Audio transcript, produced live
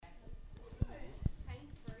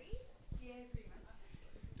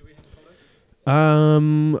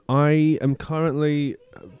I am currently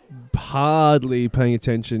hardly paying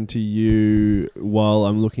attention to you while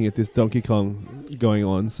I'm looking at this Donkey Kong going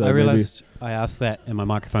on. So I realised I asked that and my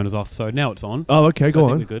microphone is off, so now it's on. Oh, okay, so go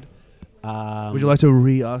I on. think we're good. Would you like to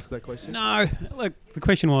re-ask that question? No, look, the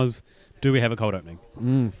question was, do we have a cold opening?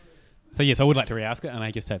 Mm. So yes, I would like to re-ask it, and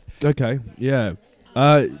I just have. Okay, yeah.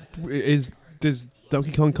 Does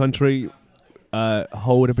Donkey Kong Country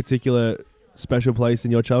hold a particular special place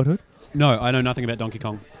in your childhood? No, I know nothing about Donkey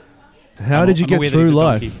Kong. How did you get through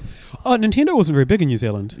life? Oh, Nintendo wasn't very big in New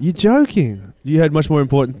Zealand. You're joking. You had much more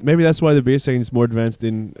important... Maybe that's why the beer scene is more advanced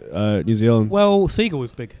in New Zealand. Well, Sega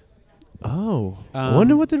was big. Oh. I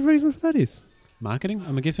wonder what the reason for that is. Marketing,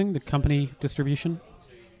 I'm guessing. The company distribution.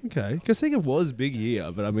 Okay. Because Sega was big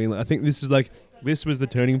here, but I mean, I think this was the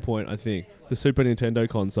turning point, I think. The Super Nintendo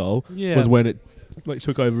console was when it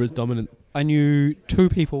took over as dominant. I knew 2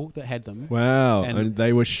 people that had them. Wow. And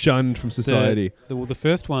they were shunned from society. The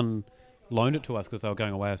first one loaned it to us because they were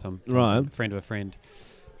going away or some friend of a friend.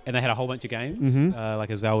 And they had a whole bunch of games, like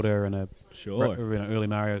a Zelda and a early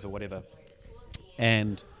Marios or whatever.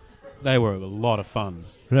 And they were a lot of fun.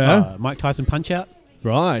 Yeah. Mike Tyson Punch-Out.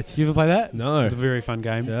 Right. Did you ever play that? No. It was a very fun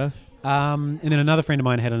game. Yeah. And then another friend of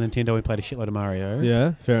mine had a Nintendo and played a shitload of Mario.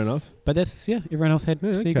 Yeah, fair enough. But everyone else had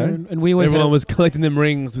Sega. Okay. And we always everyone was collecting them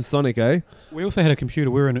rings with Sonic, eh? We also had a computer.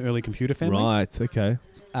 We were an early computer family. Right, okay.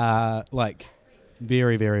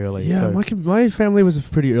 Very, very early. Yeah, so my family was a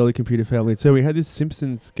pretty early computer family too. We had this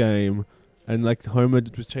Simpsons game, and Homer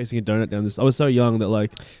was chasing a donut down this. I was so young that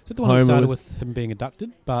Is it the one that started with him being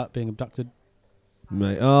abducted? Bart being abducted?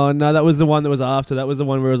 Mate. Oh no, that was the one that was after. That was the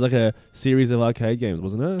one where it was like a series of arcade games,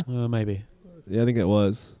 wasn't it? Maybe. Yeah, I think it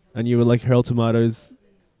was. And you were like Harold Tomatoes,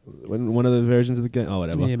 one of the versions of the game. Oh,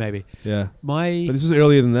 whatever. Yeah, maybe. Yeah. But this was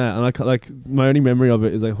earlier than that, and my only memory of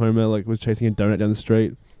it is Homer was chasing a donut down the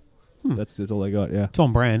street. That's all I got. Yeah. It's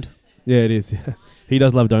on brand. Yeah, it is. Yeah. He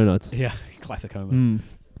does love donuts. Yeah, classic Homer.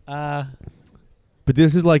 But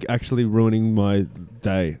this is actually ruining my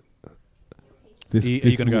day. Are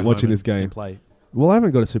you going to go watching home this game? and play? Well, I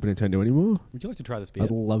haven't got a Super Nintendo anymore. Would you like to try this beer?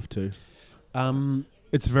 I'd love to.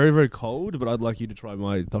 It's very, very cold, but I'd like you to try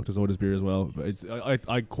my Doctor's Orders beer as well. But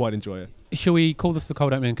I quite enjoy it. Shall we call this the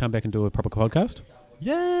cold opening and come back and do a proper podcast?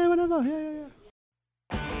 Yeah, whatever. Yeah.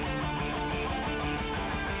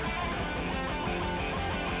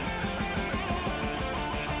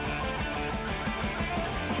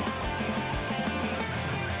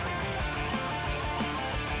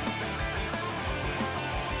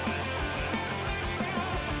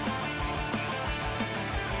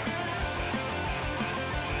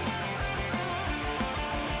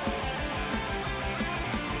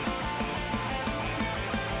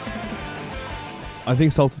 I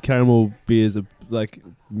think salted caramel beers are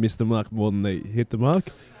miss the mark more than they hit the mark.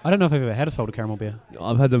 I don't know if I've ever had a salted caramel beer.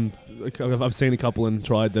 I've had them. I've seen a couple and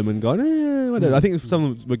tried them and gone, whatever. I think some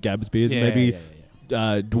of them were Gabs beers, maybe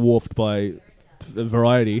dwarfed by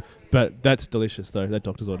variety, but that's delicious though. That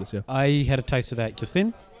Doctor's Orders, yeah. I had a taste of that just then,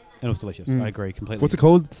 and it was delicious. I agree completely. What's it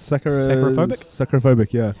called? Saccharophobic?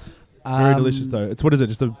 Saccharophobic, yeah. Very delicious though. It's what is it?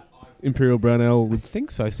 Just a Imperial Brown Ale with... I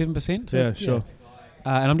think so, 7%. Yeah, sure.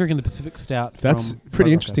 And I'm drinking the Pacific Stout. That's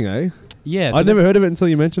pretty interesting, eh? Yeah. So I'd never heard of it until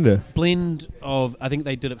you mentioned it. Blend of, I think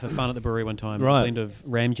they did it for fun at the brewery one time. Right. Blend of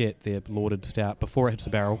Ramjet, their lauded stout, before it hits the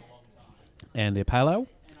barrel, and their pale ale.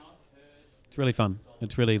 It's really fun.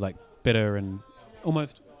 It's really bitter and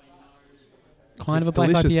almost kind of a black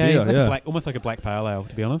IPA. Beer, almost like a black pale ale,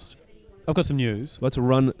 to be honest. I've got some news. Let's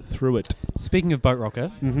run through it. Speaking of Boat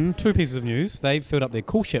Rocker, 2 pieces of news. They've filled up their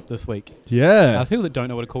cool ship this week. Yeah. For people that don't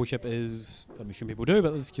know what a cool ship is, I'm sure people do,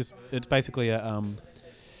 but it's basically a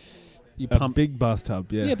big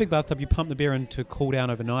bathtub, yeah. Yeah, big bathtub. You pump the beer in to cool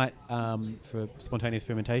down overnight for spontaneous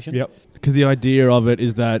fermentation. Yep. Because the idea of it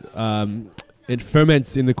is that it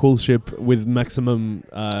ferments in the cool ship with maximum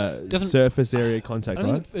surface area contact,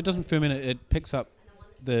 right? It doesn't ferment. It picks up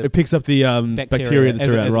the bacteria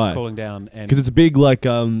that's around, as right? It's cooling down, because it's a big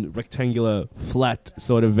rectangular flat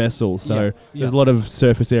sort of vessel, so there's a lot of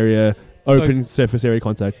surface area, surface area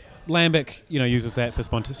contact. Lambic, uses that for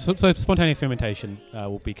spontaneous fermentation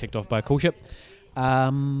will be kicked off by a cool ship.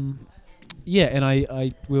 And we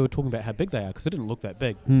were talking about how big they are because it didn't look that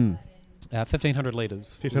big. 1,500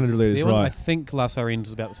 litres. 1,500 litres, right. I think La Sirens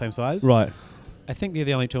is about the same size. Right. I think they're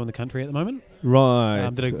the only 2 in the country at the moment. Right.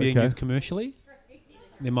 That are being used commercially.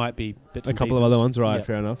 There might be bits a couple of other ones, right? Yeah.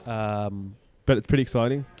 Fair enough. But it's pretty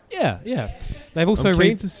exciting. Yeah. They've also I'm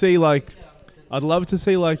keen to see I'd love to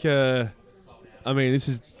see I mean, this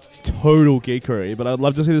is total geekery, but I'd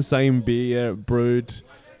love to see the same beer brewed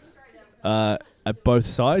at both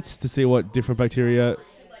sites to see what different bacteria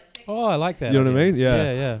Oh, I like that. You know what I mean?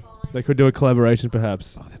 Yeah. Yeah. They could do a collaboration,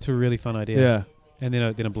 perhaps. Oh, that's a really fun idea. Yeah. And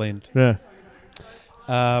then a blend. Yeah.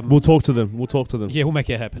 We'll talk to them. Yeah, we'll make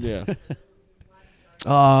it happen. Yeah.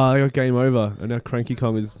 I got Game Over, and now Cranky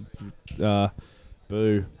Kong is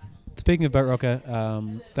boo. Speaking of Boat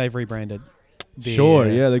Rocker, they've rebranded. Sure,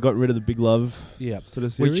 yeah, they got rid of the Big Love sort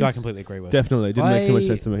of series. Which I completely agree with. Definitely. Didn't make too much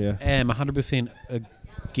sense to me, I am 100%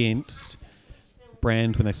 against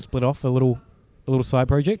brands when they split off a little side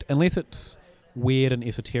project, unless it's weird and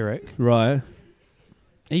esoteric. Right.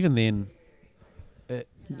 Even then...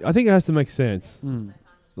 I think it has to make sense.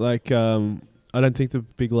 Like, I don't think the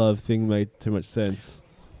Big Love thing made too much sense.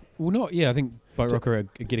 Well, I think Boat Rocker are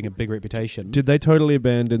getting a big reputation. Did they totally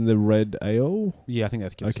abandon the red ale? Yeah, I think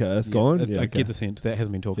that's just... Okay, that's gone? I get the sense that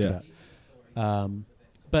hasn't been talked about.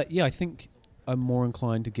 But yeah, I think I'm more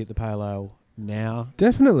inclined to get the pale ale now.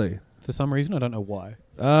 Definitely. For some reason, I don't know why.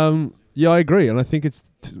 Yeah, I agree, and I think it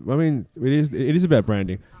is about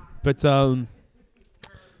branding, but I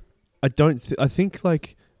think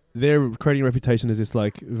like they're creating a reputation as this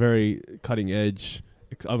like very cutting edge.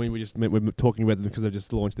 I mean, we're talking about them because they've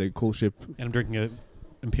just launched their cool ship. And I'm drinking a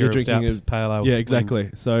Imperial Stout pale ale. Yeah, exactly.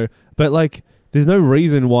 So, but like, there's no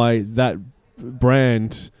reason why that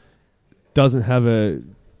brand doesn't have a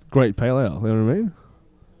great pale ale. You know what I mean?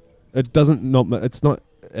 It's not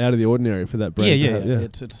out of the ordinary for that brand. Yeah.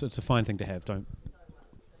 It's a fine thing to have.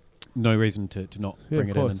 No reason to not bring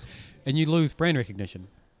it in, and you lose brand recognition.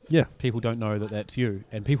 Yeah, people don't know that that's you,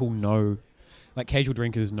 and people know, like casual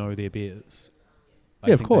drinkers know their beers.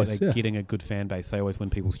 Of course. They're getting a good fan base. They always win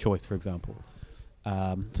People's Choice, for example.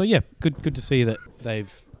 So yeah, good to see that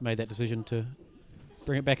they've made that decision to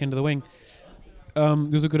bring it back into the wing. There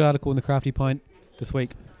was a good article in the Crafty Pint this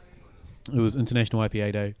week. It was International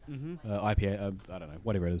IPA Day. IPA, I don't know,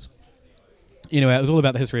 whatever it is. Anyway, it was all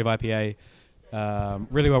about the history of IPA.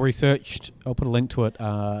 Really well researched. I'll put a link to it.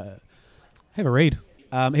 Have a read.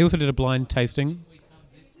 He also did a blind tasting.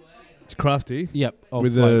 It's Crafty. Yep.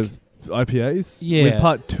 With the IPAs? Yeah. With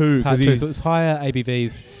part two. So it's higher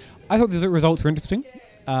ABVs. I thought the results were interesting.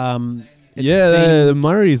 The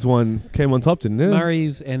Murray's one came on top, didn't it?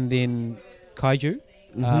 Murray's and then Kaiju.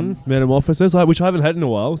 Metamorphosis, which I haven't had in a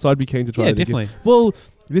while, so I'd be keen to try it. Yeah, definitely. Again. Well,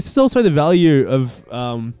 this is also the value of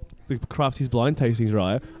the Crafty's blind tastings,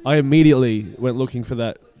 right? I immediately went looking for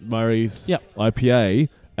that Murray's IPA,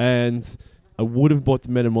 and I would have bought the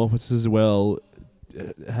Metamorphosis as well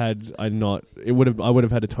had I not. I would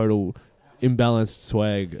have had a total imbalanced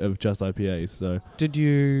swag of just IPAs. So did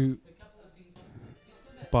you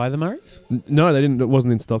buy the Murray's? No, they didn't. It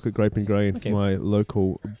wasn't in stock at Grape and Grey in my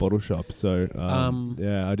local bottle shop. So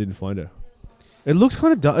I didn't find it. It looks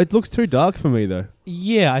kind of dark. It looks too dark for me though.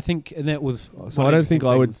 Yeah, I think, and that was. So I don't think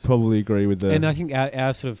I would probably agree with that. And I think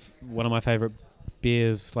our sort of one of my favourite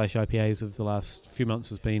beers / IPAs of the last few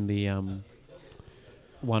months has been the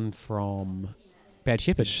one from Bad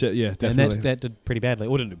Shepherd. Yeah, definitely. And that did pretty badly.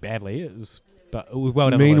 Or didn't do badly. It was well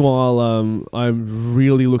done. Meanwhile, I'm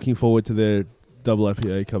really looking forward to their double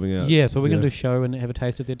IPA coming out. Yeah, so we're going to do a show and have a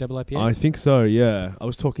taste of their double IPA? I think so, yeah. I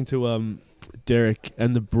was talking to Derek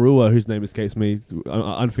and the brewer, whose name escapes me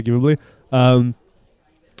unforgivably,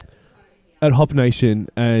 at Hop Nation,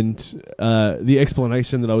 and the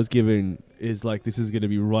explanation that I was given is like, this is going to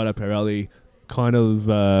be right up our alley, kind of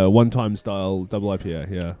one-time style double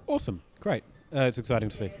IPA, yeah. Awesome, great. It's exciting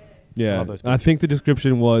to see. Yeah, I think the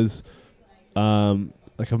description was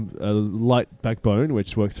like a light backbone,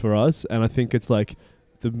 which works for us, and I think it's like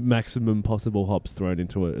the maximum possible hops thrown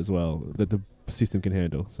into it as well that the system can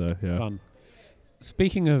handle. So yeah, fun.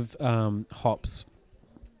 Speaking of hops,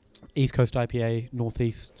 East Coast IPA,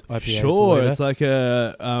 Northeast IPA. Sure, it's like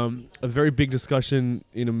a very big discussion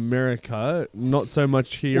in America. Not so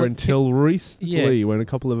much here until recently, when a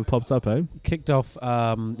couple of it popped up. Kicked off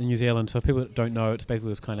in New Zealand. So if people that don't know, it's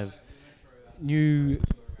basically this kind of new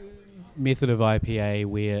method of IPA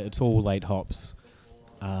where it's all late hops,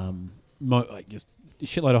 like just a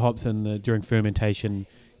shitload of hops in during fermentation,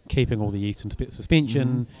 keeping all the yeast in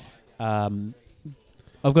suspension. I'm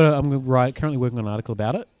currently working on an article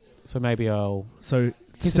about it, so maybe I'll. So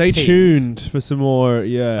stay tuned for some more.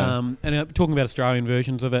 Yeah, and I'm talking about Australian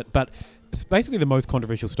versions of it, but it's basically the most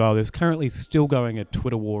controversial style. There's currently still going a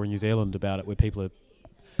Twitter war in New Zealand about it, where people are.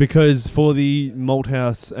 Because for the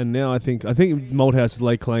Malthouse, and now I think Malthouse has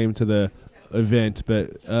laid claim to the event,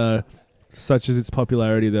 but such as its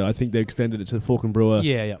popularity that I think they extended it to Falk and Brewer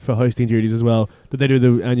for hosting duties as well, that they do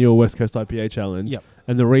the annual West Coast IPA Challenge. Yep.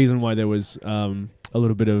 And the reason why there was a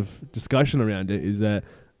little bit of discussion around it is that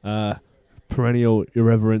perennial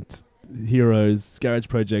irreverent heroes, Garage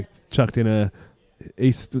Project, chucked in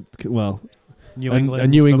New England, a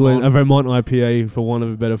New England, a Vermont IPA, for want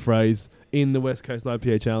of a better phrase, in the West Coast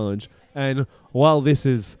IPA Challenge. And while this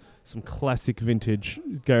is some classic vintage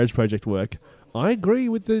Garage Project work, I agree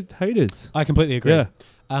with the haters. I completely agree. Yeah.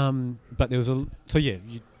 But there was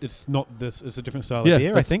it's not this. It's a different style of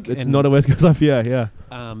beer, I think. It's not a West Coast IPA. Yeah.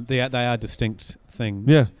 They are distinct things.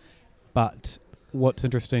 Yeah. But what's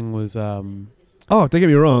interesting was. Don't get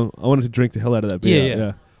me wrong. I wanted to drink the hell out of that beer.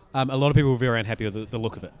 Yeah. A lot of people were very unhappy with the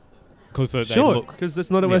look of it. Because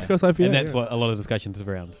it's not a West Coast IPA. And that's what a lot of discussions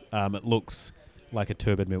are around. It looks like a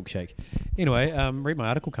turbid milkshake. Anyway, read my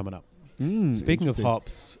article coming up. Speaking of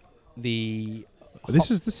hops,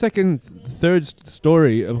 this is the third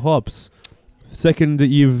story of hops. Second that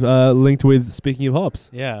you've linked with speaking of hops.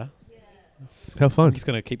 Yeah. How fun. I'm just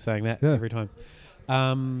going to keep saying that every time.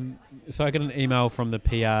 So I got an email from the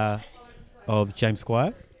PR of James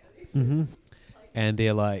Squire. Mm-hmm. And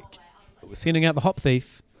they're like, we're sending out the Hop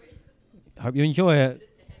Thief. Hope you enjoy it.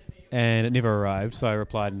 And it never arrived. So I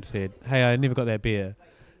replied and said, hey, I never got that beer.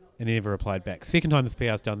 And he never replied back. Second time this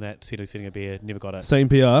PR's done that, said he was sending a beer, never got it. Same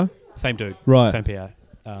PR? Same dude. Right. Same PR.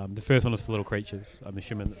 The first one was for Little Creatures. I'm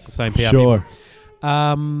assuming it's the same PR. Sure.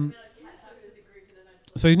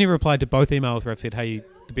 So he's never replied to both emails where I've said, hey,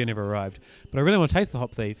 the beer never arrived. But I really want to taste the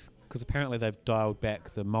Hop Thief because apparently they've dialed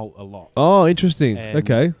back the malt a lot. Oh, interesting. And,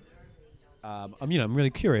 okay. I'm really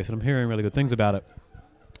curious and I'm hearing really good things about it.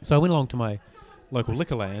 So I went along to my local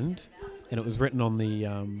Liquorland and it was written on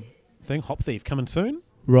the thing, Hop Thief coming soon.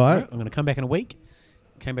 Right. I'm going to come back in a week.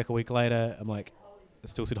 Came back a week later. I'm like, it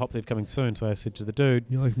still said Hop Thief coming soon. So I said to the dude,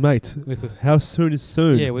 you're like, mate, how soon is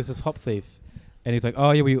soon? Yeah, where's this Hop Thief? And he's like,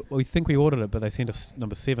 oh yeah, we think we ordered it, but they sent us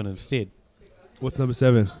number 7 instead. What's number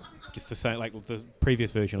 7? Just the same, like the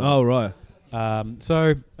previous version. Oh, right.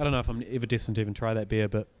 So I don't know if I'm ever destined to even try that beer,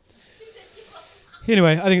 but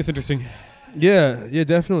anyway, I think it's interesting. Yeah,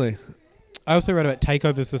 definitely. I also read about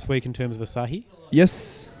takeovers this week in terms of Asahi.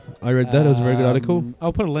 Yes, I read that. It was a very good article.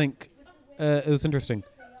 I'll put a link. It was interesting.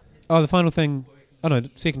 Oh, the final thing. Oh no,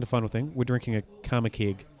 second to final thing. We're drinking a Karma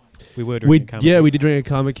keg. We were drinking a Karma keg. Yeah, we did drink a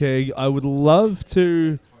Karma keg. I would love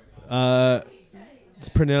to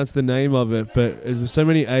pronounce the name of it, but it was so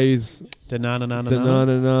many A's. Danana.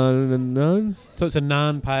 So it's a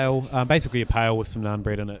naan pale, basically a pale with some naan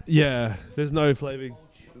bread in it. Yeah, there's no flavour.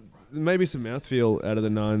 Maybe some mouthfeel out of the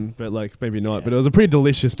naan, but maybe not. Yeah. But it was a pretty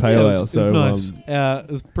delicious pale ale. It was nice.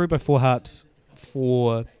 It was brewed by Four Hearts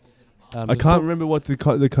for... I can't remember what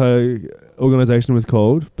the organisation was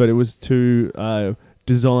called, but it was to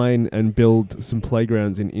design and build some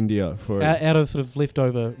playgrounds in India for out of sort of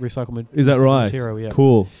leftover recycled material. Is that right? Material, yeah.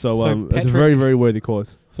 Cool. So Patrick, it's a very, very worthy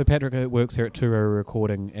cause. So Patrick works here at Two Row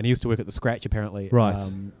Recording, and he used to work at the Scratch apparently. Right.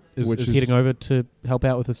 Is heading over to help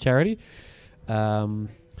out with his charity.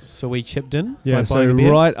 So we chipped in. Yeah. So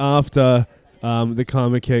right after the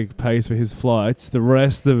Karma keg pays for his flights, the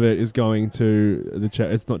rest of it is going to the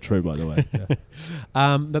charity. It's not true, by the way.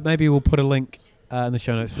 Yeah. But maybe we'll put a link in the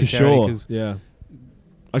show notes for sure. Yeah.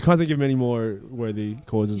 I can't think of many more worthy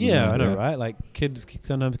causes. Yeah, I know, right? Like kids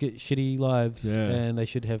sometimes get shitty lives, and they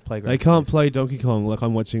should have playgrounds. They can't play Donkey Kong like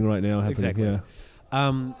I'm watching right now. Exactly. Yeah.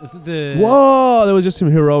 Whoa! There was just some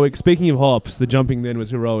heroic. Speaking of hops, the jumping then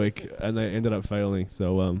was heroic, and they ended up failing.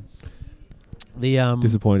 So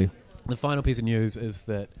disappointing. The final piece of news is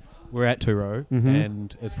that we're at Two Row,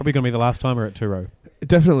 and it's probably going to be the last time we're at Two Row.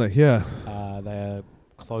 Definitely, yeah. They are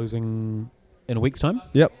closing in a week's time.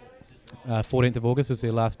 Yep. 14th of August is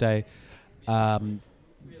their last day. I've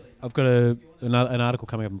got an article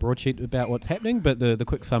coming up in Broadsheet about what's happening, but the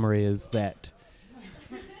quick summary is that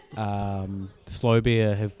Slow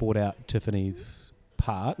Beer have bought out Tiffany's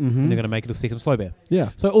part, and they're going to make it a second Slow Beer. Yeah.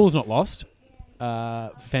 So all is not lost.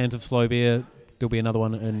 Fans of Slow Beer, there'll be another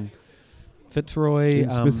one in Fitzroy.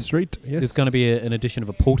 Smith Street, yes. There's going to be an addition of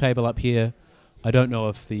a pool table up here. I don't know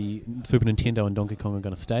if the Super Nintendo and Donkey Kong are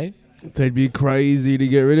going to stay. They'd be crazy to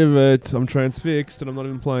get rid of it. I'm transfixed and I'm not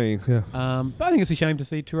even playing. Yeah. But I think it's a shame to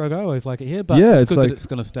see Two Row go. I always like it here, but it's good that it's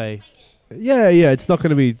going to stay. Yeah. It's not going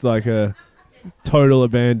to be like a total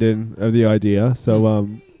abandon of the idea. So,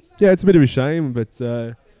 it's a bit of a shame, but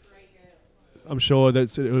I'm sure that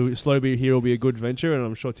Slow Beer here will be a good venture, and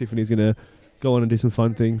I'm sure Tiffany's going to go on and do some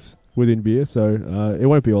fun things within beer. So it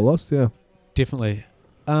won't be all lost. Yeah. Definitely.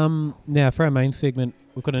 Now, for our main segment,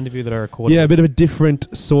 we've got an interview that I recorded. Yeah, a bit of a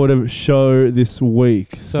different sort of show this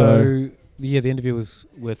week. So the interview was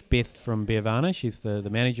with Beth from Beervana. She's the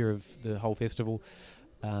manager of the whole festival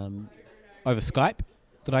over Skype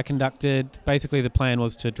that I conducted. Basically, the plan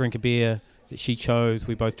was to drink a beer that she chose.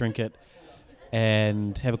 We both drink it.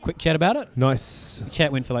 and have a quick chat about it. Nice. The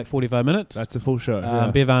chat went for like 45 minutes. That's a full show.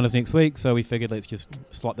 Beervana's next week, so we figured let's just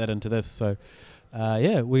slot that into this. So,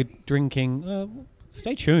 we're drinking.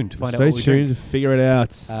 Stay tuned to find out what we drink. Stay tuned to figure it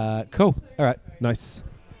out. Cool. All right. Nice.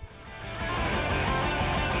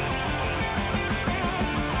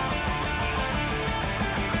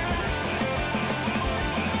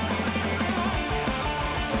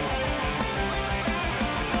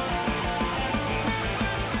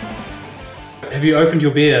 Have you opened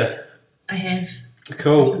your beer? I have.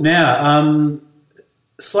 Cool. Now,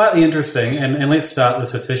 slightly interesting, and let's start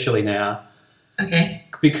this officially now. Okay.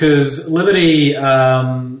 Because Liberty,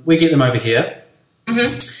 we get them over here,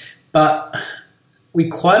 but we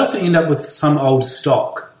quite often end up with some old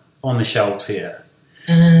stock on the shelves here.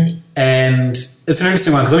 And it's an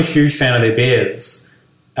interesting one because I'm a huge fan of their beers.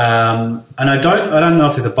 And I don't know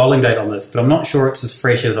if there's a bottling date on this, but I'm not sure it's as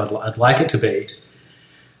fresh as I'd like it to be.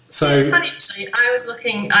 So it's funny actually.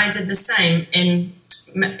 I did the same, and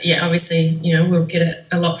obviously, we'll get it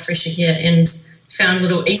a lot fresher here, and found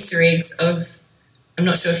little Easter eggs of. I'm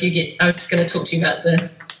not sure if you get. I was going to talk to you about the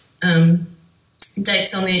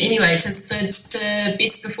dates on there anyway, because the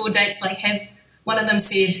best before dates have one of them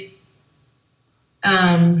said.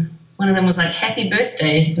 One of them was like "Happy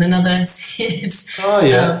Birthday," and another said. Oh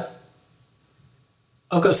yeah.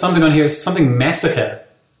 I've got something on here. It's something massacre.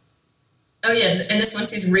 Oh yeah, and this one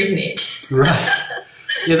says redneck. Right.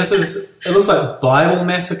 Yeah, it looks like Bible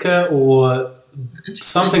massacre or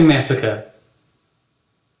something massacre.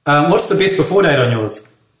 What's the best before date on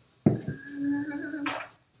yours? You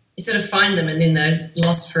sort of find them and then they're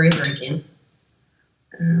lost forever again.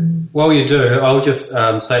 While you do, I'll just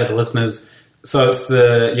say to the listeners, so it's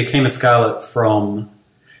the Yakima Scarlet from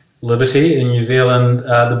Liberty in New Zealand.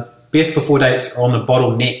 The best before dates are on the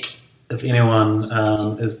bottle neck if anyone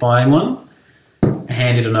is buying one.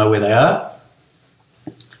 Handy to know where they are.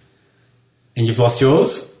 And you've lost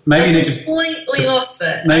yours. Maybe you need to completely lost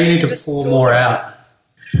it. Maybe you need to pour more out.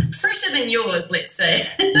 Fresher than yours, let's say.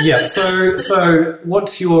 Yeah. So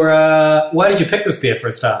what's your? Why did you pick this beer for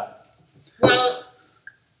a start? Well,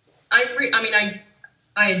 I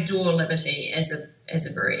adore Liberty as a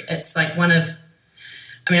brewery. It's like one of.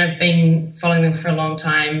 I've been following them for a long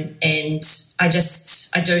time, and I do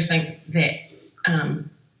think that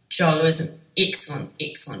Joe is an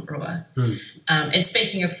excellent brewer. And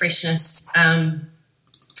speaking of freshness,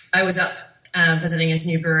 I was up visiting his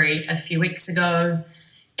new brewery a few weeks ago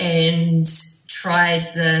and tried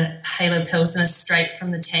the Halo Pilsner straight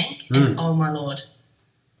from the tank, and oh my lord,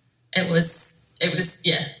 it was biblical.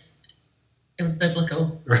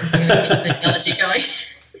 If you're gonna keep the analogy going.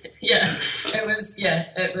 It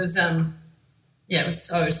was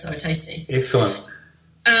so tasty. Excellent.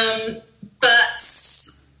 But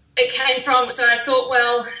it came from, so I thought,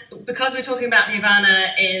 well, because we're talking about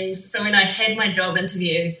Nirvana, and so when I had my job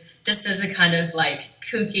interview, just as a kind of like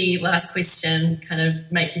kooky last question, kind of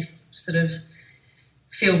make you sort of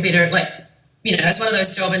feel better, it's one of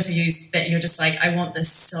those job interviews that you're just like, I want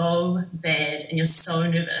this so bad, and you're so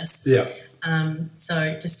nervous. Yeah.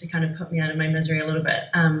 So just to kind of put me out of my misery a little bit,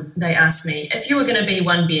 they asked me, if you were going to be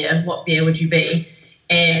one beer, what beer would you be?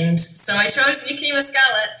 And so I chose Yakima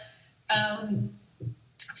Scarlet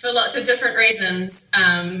for lots of different reasons.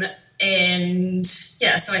 So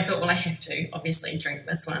I thought, well, I have to obviously drink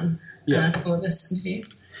this one for this interview.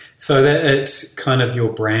 So that it's kind of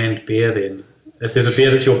your brand beer then. If there's a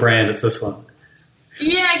beer that's your brand, it's this one.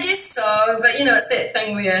 Yeah, I guess so. But, it's that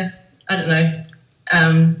thing where, I don't know,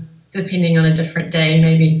 depending on a different day,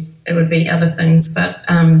 maybe it would be other things. But,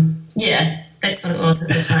 that's what it was at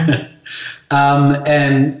the time.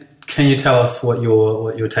 And can you tell us what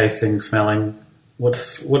you're tasting, smelling? What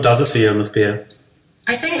does it for you in this beer?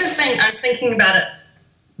 I think I was thinking about it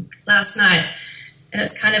last night, and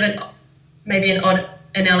it's kind of maybe an odd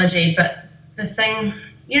analogy, but the thing,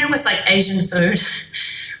 with like Asian food,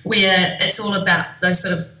 where it's all about those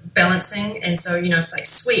sort of balancing, and so, it's like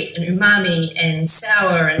sweet and umami and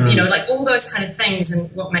sour and, like all those kind of things,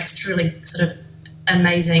 and what makes truly sort of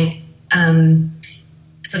amazing,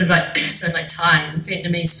 sort of like Thai and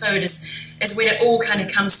Vietnamese food is when it all kind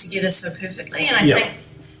of comes together so perfectly, and I think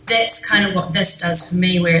that's kind of what this does for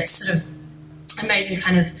me, where it's sort of amazing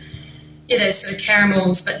kind of, there's sort of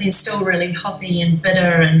caramels, but then still really hoppy and bitter,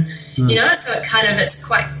 and, so it's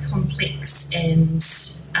quite complex, and,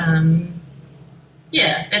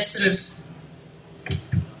 it's sort of,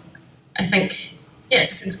 I think,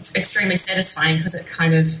 it's extremely satisfying because it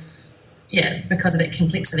kind of, because of that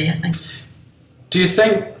complexity, I think. Do you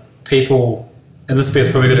think people, and this beer is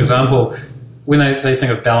probably a good example, when they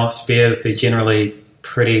think of balanced beers, they're generally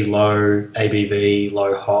pretty low ABV,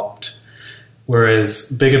 low hopped.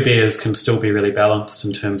 whereas bigger beers can still be really balanced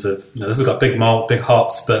in terms of, this has got big malt, big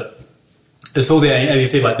hops, but it's all there, as you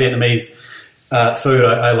said, like Vietnamese food.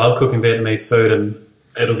 I love cooking Vietnamese food, and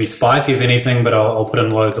it'll be spicy as anything, but I'll put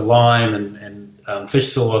in loads of lime and fish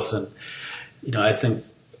sauce, and I think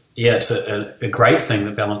it's a great thing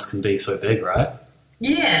that balance can be so big, right?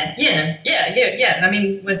 Yeah. I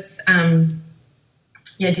mean, with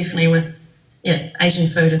definitely with Asian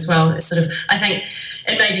food as well. It's sort of, I think,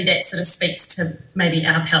 and maybe that sort of speaks to maybe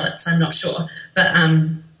our palates. I'm not sure, but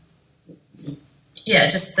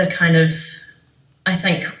just the kind of, I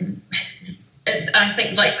think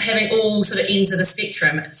like having all sort of ends of the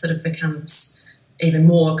spectrum, it sort of becomes even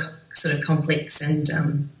more sort of complex. And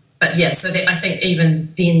so that, I think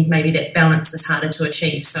even then maybe that balance is harder to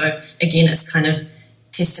achieve. So again, it's kind of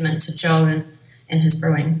testament to Joel and his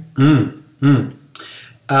brewing.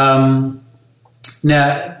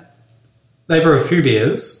 Now, they brew a few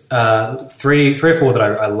beers, three or four that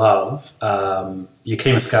I love.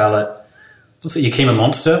 Yakima Scarlet, also Yakima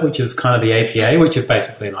Monster, which is kind of the APA, which is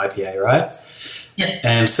basically an IPA, right? Yeah.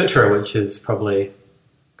 And Citra, which is probably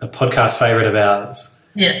a podcast favourite of ours.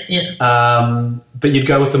 Yeah. But you'd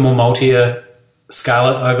go with the more maltier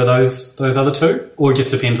Scarlet over those other two, or it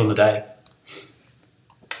just depends on the day?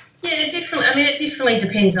 Yeah, definitely. I mean, it definitely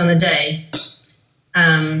depends on the day.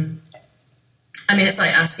 I mean, it's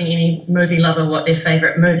like asking any movie lover what their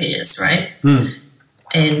favourite movie is, right?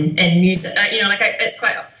 And music, it's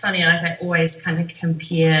quite funny. Like, I always kind of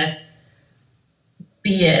compare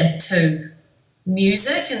beer to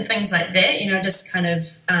music and things like that. Just kind of,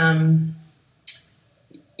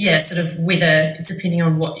 sort of whether, depending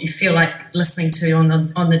on what you feel like listening to on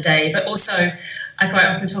the day. But also, I quite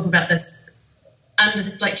often talk about this,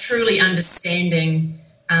 truly understanding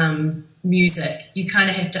music. You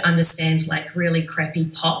kind of have to understand like really crappy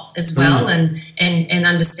pop as well, and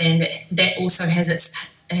understand that also has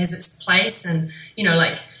its place. And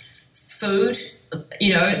like food,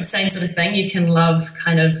 same sort of thing. You can love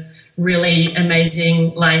kind of really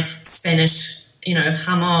amazing like Spanish,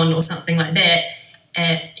 jamon or something like that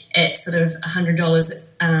at sort of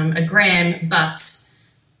 $100 a gram, but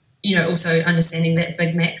also understanding that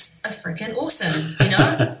Big Macs are freaking awesome,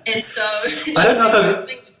 and so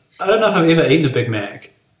I don't know if I've ever eaten a Big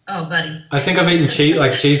Mac. Oh, buddy. I think I've eaten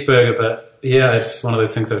cheeseburger, but yeah, it's one of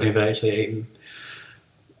those things I've never actually eaten.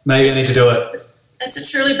 Maybe I need to do it. It's a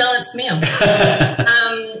truly balanced meal. But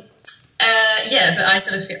I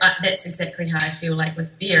sort of feel, that's exactly how I feel like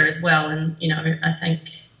with beer as well. And, I think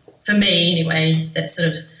for me anyway, that sort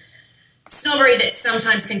of snobbery that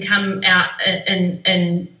sometimes can come out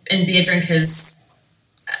in beer drinkers,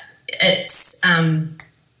 it's...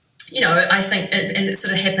 I think, and it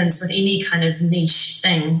sort of happens with any kind of niche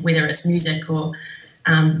thing, whether it's music or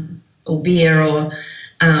beer or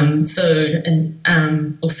food and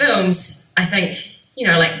or films. I think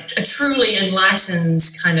like a truly enlightened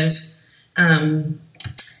kind of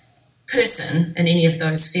person in any of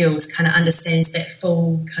those fields kind of understands that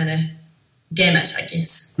full kind of gamut, I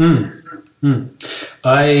guess.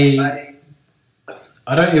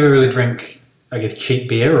 I don't ever really drink, I guess, cheap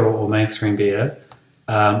beer or mainstream beer.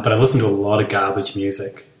 But I listen to a lot of garbage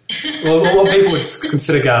music. Well, what people would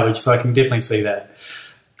consider garbage, so I can definitely see that.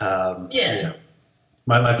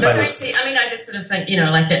 My playlist. I just sort of think,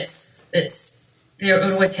 like it's there.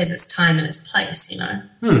 It always has its time and its place.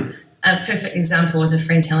 A perfect example was a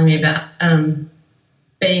friend telling me about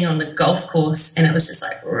being on the golf course, and it was just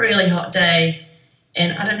like a really hot day,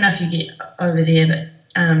 and I don't know if you get over there, but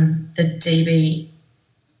the DB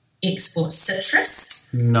Export Citrus.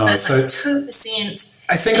 No, so like 2%.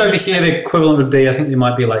 I think over here the equivalent would be, I think there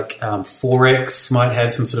might be like Forex might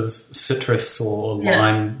have some sort of citrus or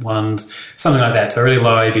lime ones, something like that. So really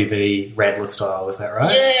low ABV, Radler style, is that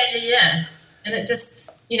right? Yeah. And it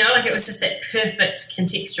just, like it was just that perfect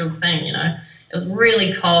contextual thing, It was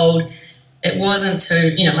really cold. It wasn't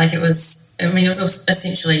too, like it was, it was also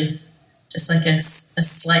essentially just like a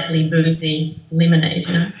slightly boozy lemonade,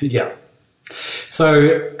 Yeah.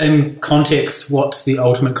 So, in context, what's the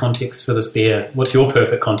ultimate context for this beer? What's your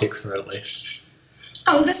perfect context for it, at least?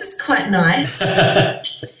 Oh, this is quite nice.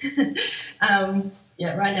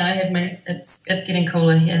 Right now I have it's getting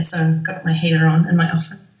cooler here, so I've got my heater on in my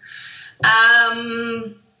office.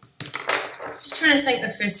 Just trying to think the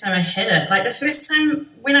first time I had it. Like the first time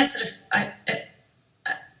when I sort of,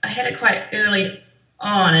 I had it quite early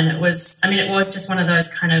on, and it was just one of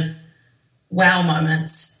those kind of wow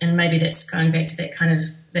moments, and maybe that's going back to that kind of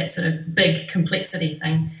that sort of big complexity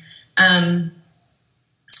thing.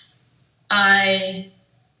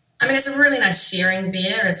 It's a really nice sharing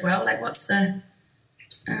beer as well. Like what's the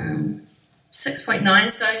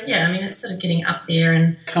 6.9. So yeah, I mean it's sort of getting up there,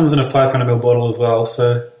 and comes in a 500ml bottle as well.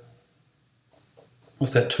 So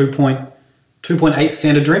what's that? 2.8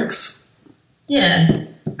 standard drinks. Yeah,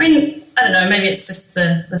 I mean I don't know. Maybe it's just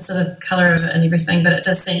the sort of colour of it and everything, but it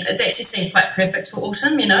actually seems quite perfect for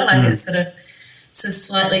autumn. You know, like it's sort of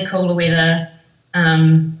slightly cooler weather.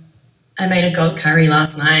 I made a goat curry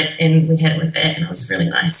last night and we had it with that and it was really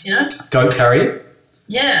nice, you know? Goat curry?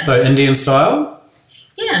 Yeah. So Indian style?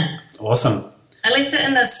 Yeah. Awesome. I left it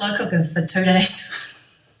in the slow cooker for 2 days.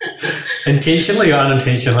 Intentionally or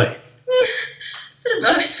unintentionally? Bit of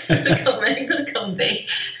both. Could have called me.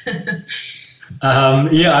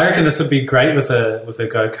 Yeah, I reckon this would be great with a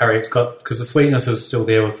goat curry. It's got, because the sweetness is still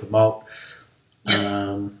there with the malt.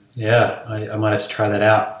 Yep. Yeah, I might have to try that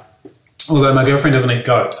out. Although my girlfriend doesn't eat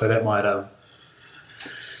goat, so that might... Yeah,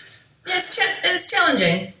 it's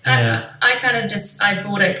challenging. Yeah. I kind of just... I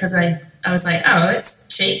bought it because I was like, oh, it's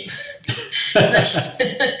cheap.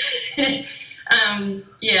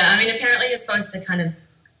 Yeah, I mean, apparently you're supposed to kind of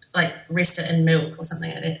like rest it in milk or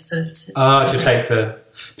something like that. Sort of to take the...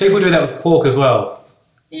 People do that with pork as well.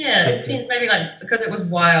 Yeah, it depends. Maybe like... Because it was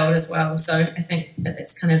wild as well, so I think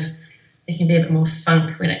that's kind of... There can be a bit more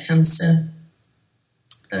funk when it comes to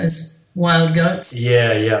those... wild goats.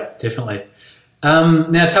 Yeah, definitely.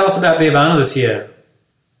 Now tell us about Beervana this year.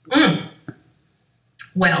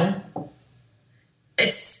 Well,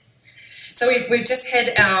 it's so we've just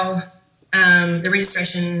had our the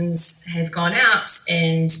registrations have gone out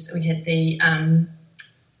and we had the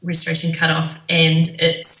registration cut off and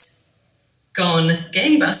it's gone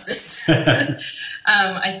gangbusters.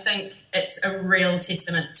 I think it's a real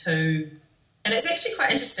testament to. And it's actually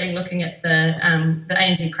quite interesting looking at the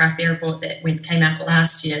ANZ Craft Beer Report that came out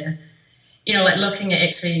last year. You know, like looking at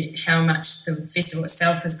actually how much the festival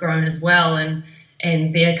itself has grown as well, and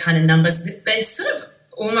their kind of numbers. They sort of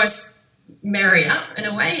almost marry up in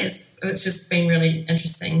a way. It's just been really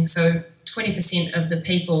interesting. So 20% of the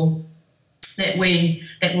people of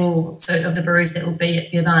the breweries that will be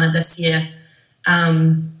at Beervana this year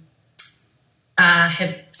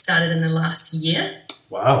have started in the last year.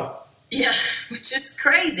 Wow. Yeah, which is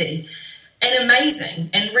crazy and amazing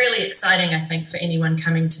and really exciting, I think, for anyone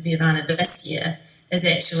coming to Beervana this year is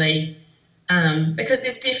actually because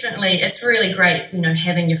there's definitely, it's really great, you know,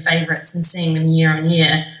 having your favourites and seeing them year on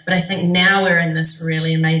year. But I think now we're in this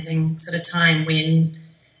really amazing sort of time when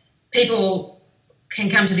people can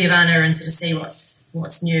come to Beervana and sort of see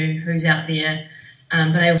what's new, who's out there.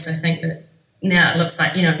 But I also think that now it looks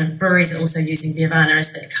like, you know, breweries are also using Beervana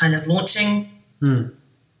as that kind of launching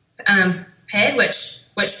pad,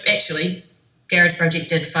 which actually Garage Project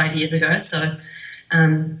did 5 years ago, so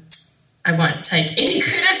I won't take any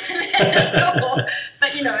credit for that at all.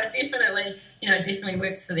 But it definitely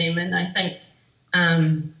works for them, and I think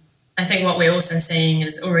what we're also seeing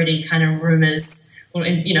is already kind of rumours, or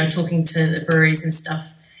you know, talking to the breweries and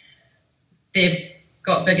stuff. They've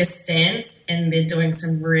got bigger stands and they're doing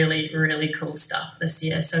some really, really cool stuff this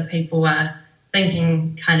year. So people are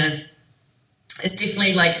thinking kind of. It's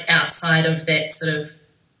definitely like outside of that sort of...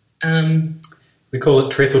 we call it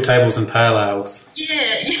trestle tables and pale ales.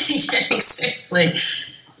 Yeah, exactly.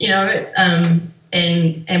 You know,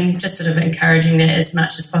 and just sort of encouraging that as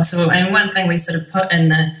much as possible. And one thing we sort of put in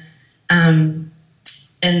the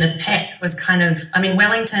pack was kind of... I mean,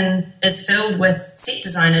 Wellington is filled with set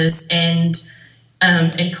designers and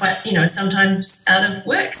quite, you know, sometimes out of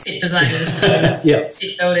work set designers and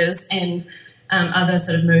set builders and... other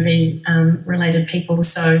sort of movie related people.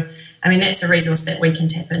 So, I mean, that's a resource that we can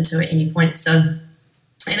tap into at any point. So, and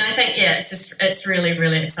I think, it's really,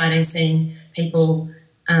 really exciting seeing people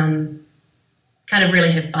kind of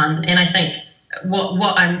really have fun. And I think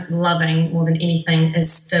what I'm loving more than anything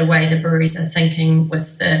is the way the breweries are thinking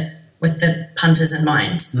with the punters in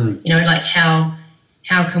mind. You know, like how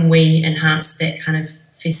can we enhance that kind of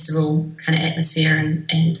festival kind of atmosphere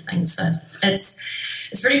and things. So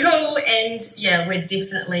it's pretty cool, and yeah, we're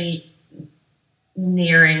definitely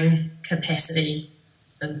nearing capacity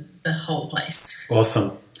for the whole place.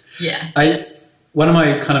 Awesome. Yeah. One of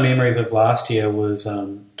my kind of memories of last year was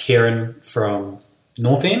Kieran from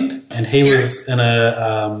North End, and he was in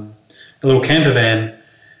a little camper van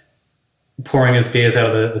pouring his beers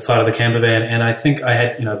out of the side of the camper van, and I think I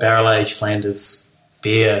had, you know, barrel-aged Flanders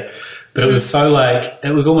beer, but it was so like,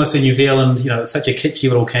 it was almost a New Zealand, you know, it's such a kitschy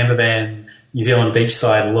little camper van, New Zealand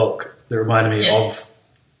beachside look that reminded me of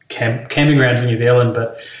camping grounds in New Zealand,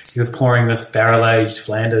 but he was pouring this barrel-aged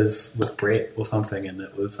Flanders with Brett or something, and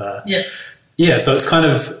it was... so it's kind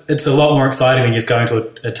of, it's a lot more exciting than just going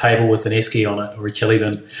to a table with an esky on it or a chili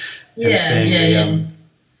bin and seeing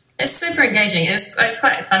It's super engaging. It was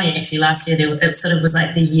quite funny actually. Last year, it sort of was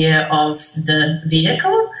like the year of the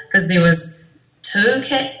vehicle because there was 2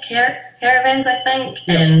 caravans, I think,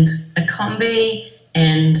 and a combi,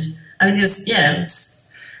 and I mean, it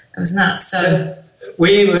was nuts. So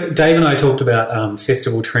Dave and I talked about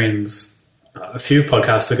festival trends a few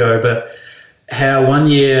podcasts ago, but how one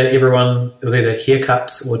year it was either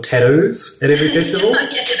haircuts or tattoos at every festival. Yeah,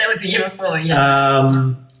 that was the year before.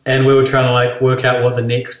 Yeah. And we were trying to like work out what the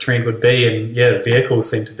next trend would be, and yeah, vehicles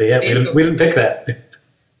seemed to be it. We didn't pick that.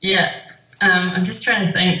 Yeah, I'm just trying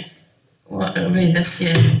to think what it'll be this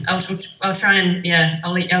year. I'll try and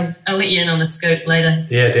I'll let you in on the scoop later.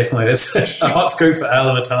 Yeah, definitely. That's a hot scoop for Ale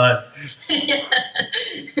of a time. Yeah.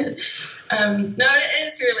 No,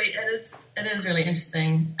 it is really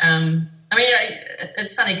interesting. I mean,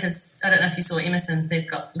 it's funny because I don't know if you saw Emerson's. They've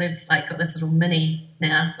got this little mini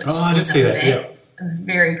now. Which I did see that. Yeah. It's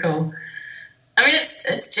very cool. I mean,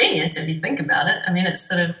 it's genius if you think about it. I mean, it's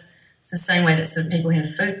the same way that sort of people have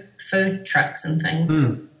food trucks and things.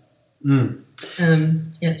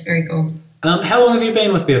 It's very cool. How long have you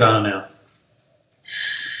been with Beervana now?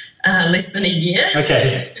 Less than a year.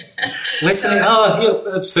 Okay.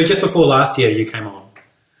 So just before last year you came on.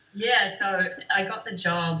 Yeah, so I got the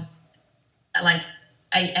job like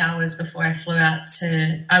 8 hours before I flew out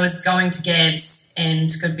I was going to Gabs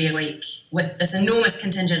and Good Beer Week with this enormous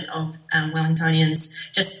contingent of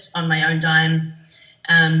Wellingtonians just on my own dime.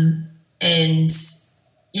 And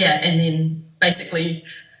then basically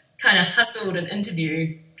kind of hustled an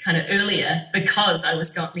interview kind of earlier because I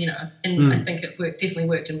was got, and I think it definitely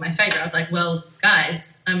worked in my favour. I was like, well,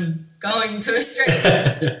 guys, I'm going to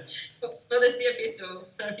Australia for this beer festival.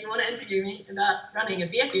 So if you want to interview me about running a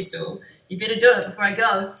beer festival, you better do it before I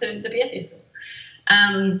go to the beer festival.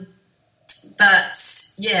 But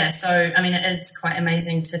yeah, so I mean, it is quite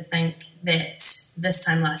amazing to think that this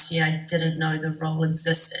time last year I didn't know the role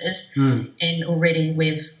existed, and already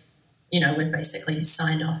we've basically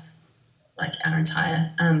signed off like our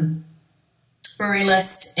entire brewery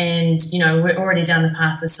list, and we're already down the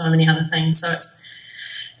path with so many other things. So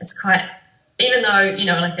it's quite, even though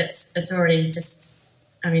it's already just,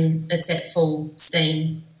 I mean, it's at full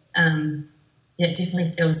steam. It definitely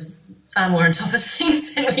feels far more on top of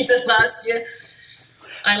things than we did last year.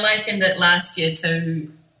 I likened it last year to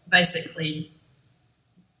basically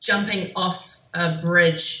jumping off a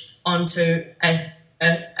bridge onto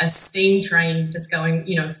a steam train, just going,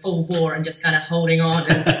 full bore and just kind of holding on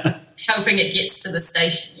and hoping it gets to the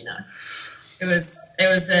station. It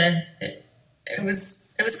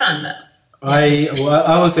was fun, but.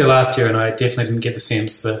 I was there last year and I definitely didn't get the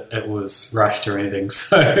sense that it was rushed or anything,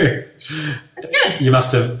 so that's good. You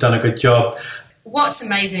must have done a good job. What's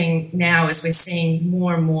amazing now is we're seeing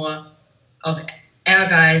more and more of our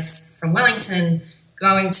guys from Wellington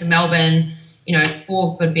going to Melbourne,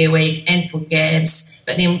 for Good Beer Week and for Gabs,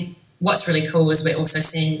 but then what's really cool is we're also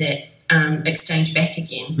seeing that exchange back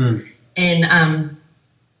again, and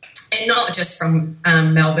not just from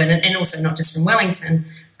Melbourne and also not just from Wellington.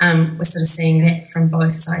 We're sort of seeing that from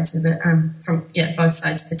both sides of it, both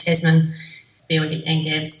sides of the Tasman, Beer Week and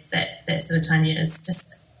Gabs. That sort of time of year is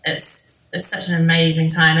just it's such an amazing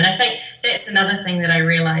time, and I think that's another thing that I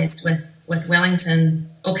realised with Wellington,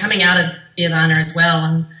 or coming out of Beervana as well,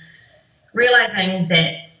 and realising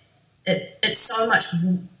that it's so much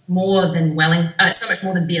more than so much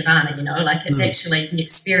more than Beervana. It's actually the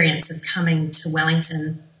experience of coming to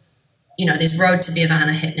Wellington. There's Road to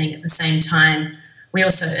Beervana happening at the same time. It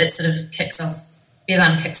sort of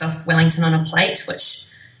Beervana kicks off Wellington on a plate, which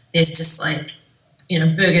there's just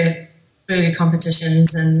burger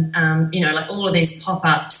competitions and, all of these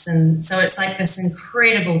pop-ups. And so it's like this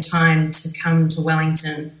incredible time to come to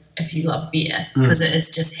Wellington if you love beer, because it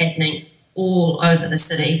is just happening all over the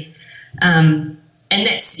city. And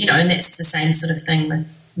that's the same sort of thing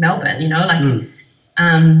with Melbourne,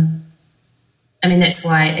 I mean, that's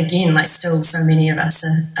why, again, still so many of us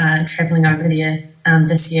are travelling over there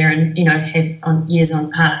this year, and have on years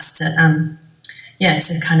on past to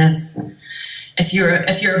kind of, if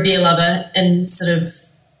you're a beer lover in sort of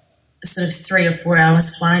 3 or 4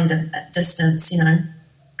 hours flying distance,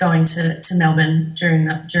 going to Melbourne during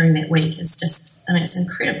that week is just, I mean, it's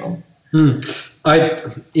incredible.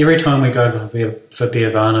 Every time we go for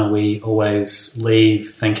Beervana, we always leave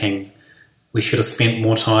thinking we should have spent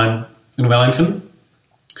more time in Wellington.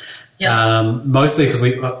 Yep. Mostly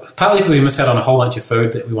partly because we miss out on a whole bunch of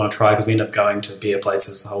food that we want to try because we end up going to beer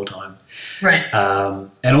places the whole time. Right.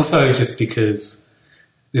 And also just because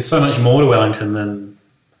there's so much more to Wellington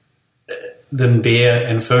than beer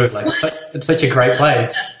and food. It's such a great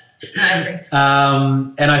place. I agree.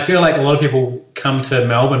 And I feel like a lot of people come to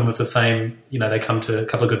Melbourne with the same, they come to a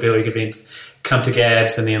couple of good beer league events, come to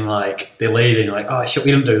Gabs, and then they're leaving oh shit,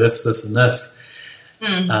 we didn't do this, this, and this.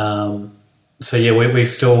 So yeah, we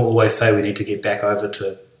still always say we need to get back over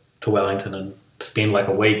to Wellington and spend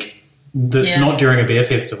a week. That's not during a beer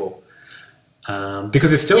festival, because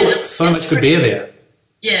there's still so much good beer there.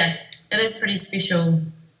 Yeah, it is pretty special.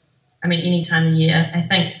 I mean, any time of year, I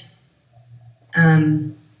think.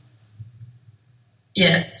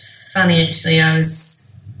 It's funny actually. I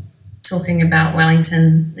was talking about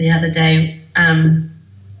Wellington the other day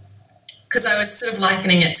because I was sort of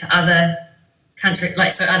likening it to other countries,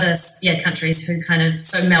 countries who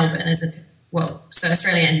so Melbourne is so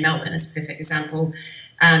Australia and Melbourne is a perfect example.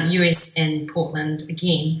 US and Portland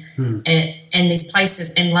again, and these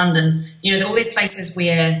places in London, all these places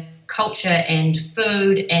where culture and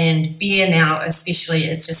food and beer now especially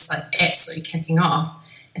is just absolutely kicking off.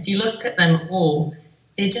 If you look at them all,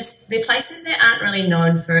 they're places that aren't really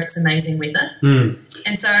known for its amazing weather.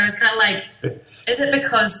 And so I was kind of is it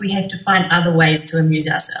because we have to find other ways to amuse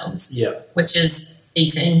ourselves? Yeah. Which is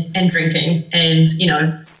eating and drinking and,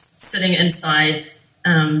 sitting inside,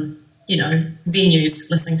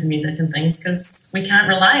 venues, listening to music and things, because we can't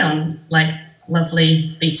rely on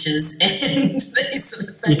lovely beaches and these sort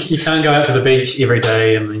of things. You can't go out to the beach every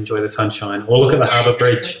day and enjoy the sunshine or look at the harbour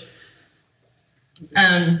bridge.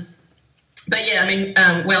 But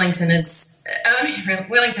yeah, Wellington is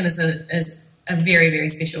a very, very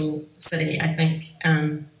special city. I think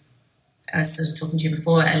I was sort of talking to you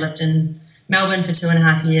before. I lived in Melbourne for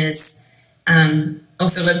 2.5 years.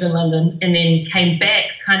 Also lived in London, and then came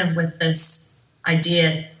back kind of with this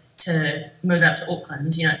idea to move out to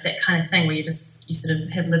Auckland. It's that kind of thing where you sort of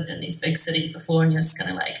have lived in these big cities before, and you're just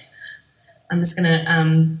going to I'm just going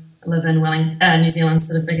to live in New Zealand's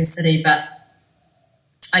sort of biggest city. But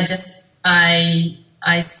I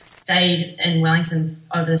stayed in Wellington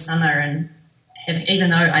over the summer, and even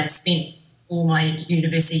though I'd spent all my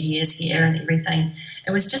university years here and everything,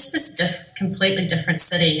 it was just this completely different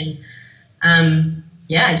city. And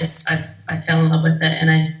I fell in love with it,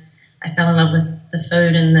 and I fell in love with the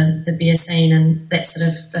food and the beer scene and that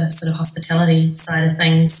the hospitality side of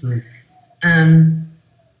things. I've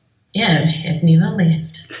never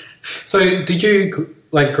left. So did you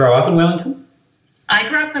grow up in Wellington? I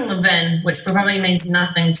grew up in Levin, which probably means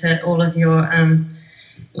nothing to all of your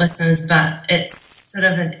listeners, but it's sort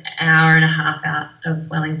of an hour and a half out of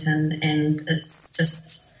Wellington, and it's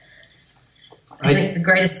just I think the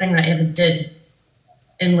greatest thing that I ever did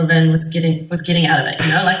in Levin was getting out of it.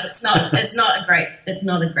 It's not a great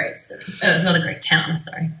city, not a great town.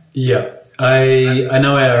 Sorry. Yeah, I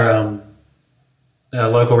know our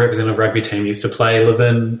local representative rugby team used to play up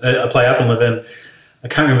in Levin. I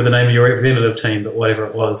can't remember the name of your representative team, but whatever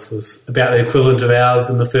it was about the equivalent of ours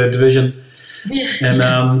in the 3rd division in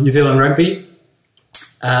New Zealand rugby.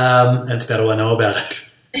 And that's about all I know about it.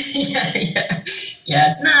 Yeah,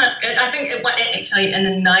 it's not. I think actually in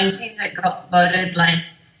the 90s it got voted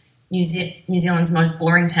New Zealand's most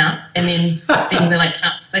boring town, and then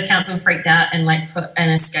the council freaked out and put an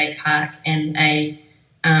escape park and a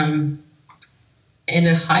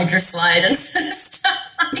hydro slide and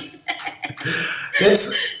stuff like that.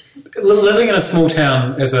 That's living in a small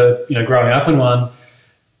town growing up in one.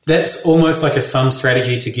 That's almost like a fun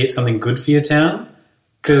strategy to get something good for your town,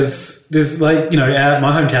 because there's my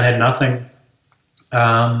hometown had nothing,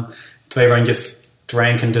 so everyone just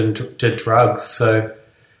drank and did drugs. So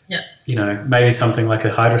maybe something like a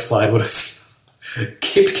hydro slide would have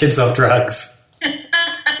kept kids off drugs.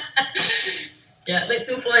 Yeah, let's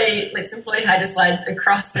employ hydro slides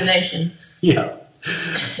across the nation. Yeah.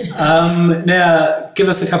 Now, give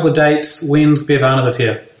us a couple of dates. When's Beervana this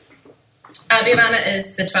year? Beervana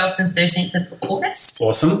is the 12th and 13th of August.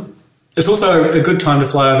 Awesome. It's also a good time to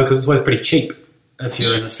fly over because it's always pretty cheap if you're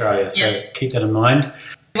in Australia, so keep that in mind.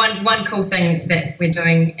 One cool thing that we're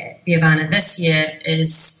doing at Beervana this year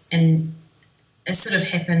is, and it sort of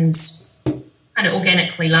happened kind of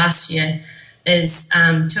organically last year, is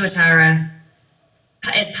Tuatara,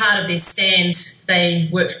 as part of their stand, they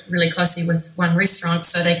worked really closely with one restaurant,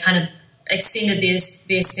 so they kind of extended their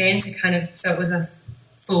stand to so it was a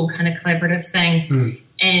full kind of collaborative thing.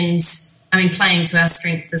 And playing to our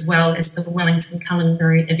strengths as well as the Wellington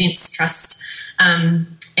Culinary Events Trust, and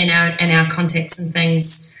our contacts and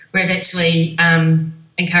things, we've actually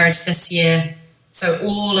encouraged this year. So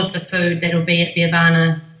all of the food that will be at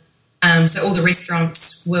Beervana, so all the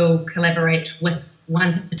restaurants will collaborate with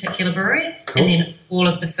one particular brewery, cool. And then all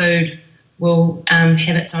of the food will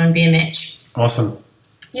have its own beer match. Awesome.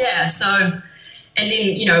 Yeah. So, and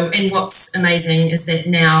then and what's amazing is that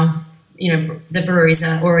now the breweries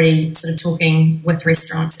are already sort of talking with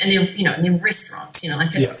restaurants, and they're restaurants,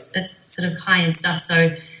 like it's sort of high end stuff.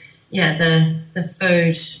 So yeah, the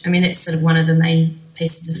food, I mean, it's sort of one of the main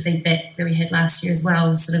pieces of feedback that we had last year as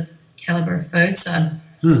well, sort of caliber of food. So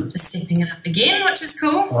just stepping it up again, which is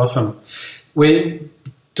cool. Awesome. We're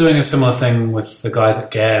doing a similar thing with the guys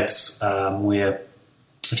at Gabs, where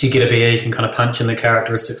if you get a beer, you can kind of punch in the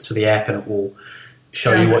characteristics to the app and it will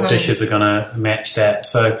show you what dishes are going to match that.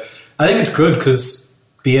 So I think it's good because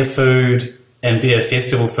beer food and beer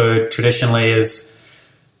festival food traditionally is,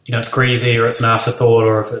 it's greasy or it's an afterthought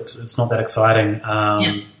or if it's not that exciting.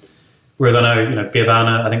 Whereas I know,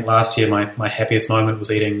 Beervana, I think last year my happiest moment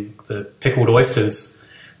was eating the pickled oysters.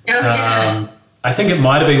 I think it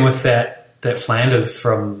might have been with that Flanders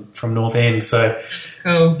from North End. So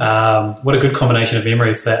cool. What a good combination of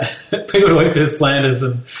memories, that pickled oysters, Flanders,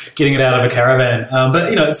 and getting it out of a caravan.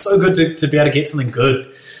 But it's so good to be able to get something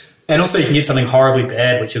good. And also you can get something horribly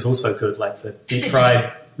bad, which is also good, like the deep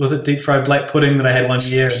fried black pudding that I had one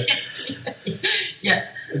year? Yeah.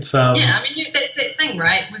 It's, I mean, that's that thing,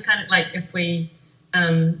 right? We're kind of like, if we, do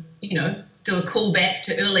a callback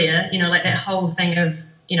to earlier, like that whole thing of,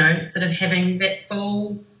 sort of having that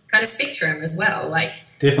full kind of spectrum as well. Like,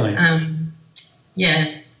 definitely.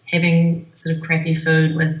 Having sort of crappy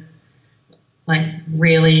food with like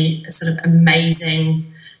really sort of amazing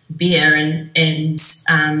beer and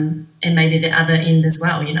maybe the other end as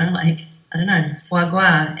well, like, I don't know, foie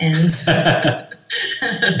gras and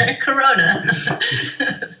I don't know, Corona.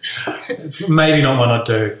 Maybe not one I'd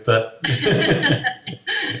do, but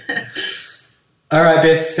all right,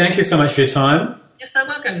 Beth, thank you so much for your time. You're so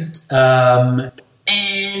welcome.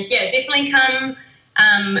 And yeah, definitely come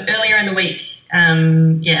earlier in the week.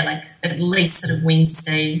 Like at least sort of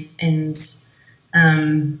Wednesday, and just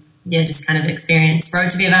kind of experience Road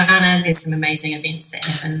to Beervana. There's some amazing events that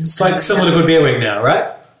happen. It's like similar to Good Beer Week now, right?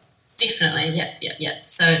 Definitely, yeah.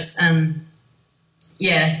 So it's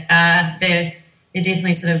they're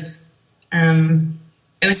definitely sort of.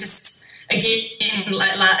 It was just again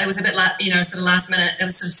like it was a bit like sort of last minute. It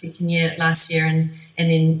was sort of second year last year, and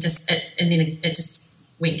then it just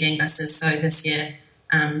went gangbusters. So this year,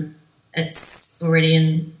 it's already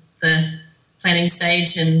in the planning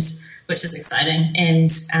stage, and which is exciting, and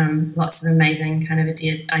lots of amazing kind of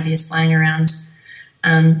ideas flying around.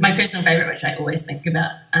 My personal favourite, which I always think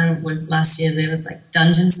about, was last year. There was like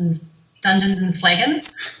Dungeons and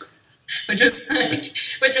Flagons, which was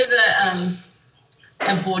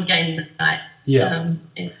a board game night. Yeah,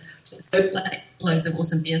 and just like loads of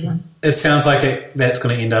awesome beers on. It sounds like that's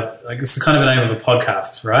going to end up like it's the kind of the name of the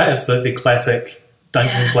podcast, right? It's the classic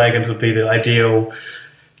Dungeons and Flagons would be the ideal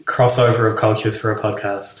crossover of cultures for a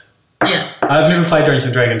podcast. Yeah, I've never played Dungeons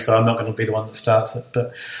and Dragons, so I'm not going to be the one that starts it,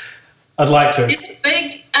 but I'd like to. It's a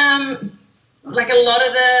big, like a lot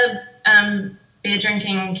of the beer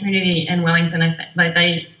drinking community in Wellington. I think like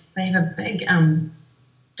they have a big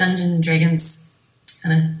Dungeons and Dragons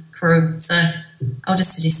kind of crew. So I'll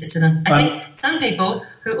just suggest it to them. I think some people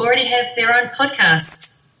who already have their own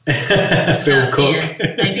podcast, Phil Cook,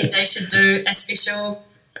 maybe they should do a special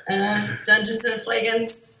Dungeons and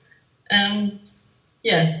Flagons.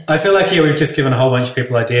 I feel like here we've just given a whole bunch of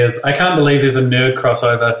people ideas. I can't believe there's a nerd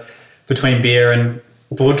crossover between beer and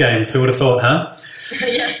board games. Who would have thought, huh?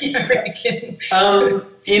 I reckon.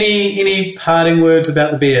 Any parting words about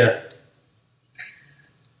the beer?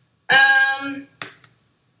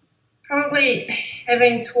 Probably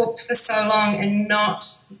having talked for so long and not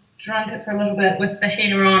drunk it for a little bit with the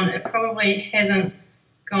heater on, it probably hasn't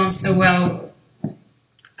gone so well.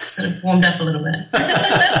 Sort of warmed up a little bit.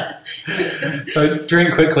 So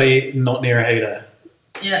drink quickly, not near a heater.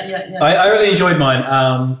 Yeah. I really enjoyed mine.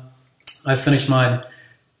 I finished mine,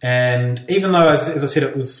 and even though, as I said,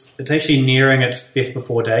 it's actually nearing its best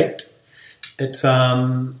before date. It's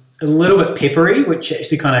a little bit peppery, which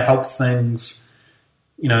actually kind of helps things,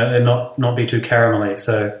 and not be too caramelly.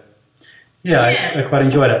 So I quite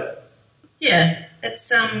enjoyed it. Yeah,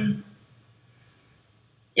 it's I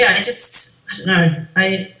don't know.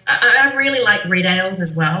 I really like red ales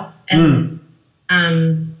as well, and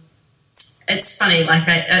it's funny. Like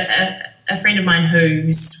a friend of mine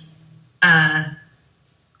whose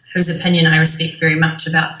opinion I respect very much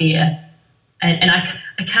about beer, and I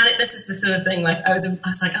can't. This is the sort of thing. Like I was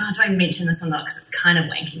like, oh, do I mention this or not? Because it's kind of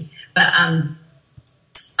wanky. But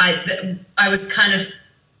I was kind of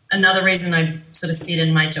another reason I sort of said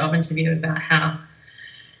in my job interview about how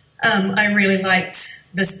I really liked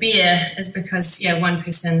this beer is because one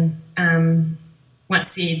person once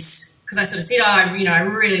said, because I sort of said, I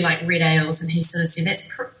really like red ales, and he sort of said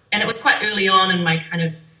and it was quite early on in my kind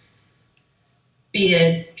of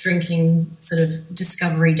beer drinking sort of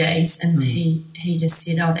discovery days, and he just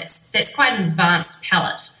said, "Oh, that's quite an advanced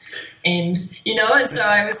palate," and and so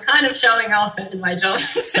I was kind of showing off in my job,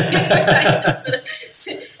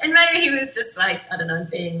 and maybe he was just like, I don't know,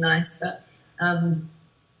 being nice, but I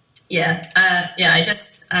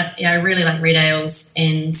really like red ales,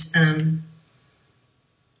 and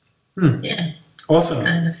awesome,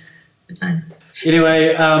 kind of good time.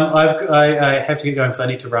 Anyway, I have to get going because I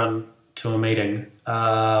need to run to a meeting.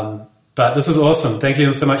 But this was awesome. Thank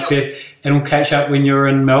you so much, Beth. And we'll catch up when you're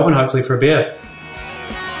in Melbourne, hopefully for a beer.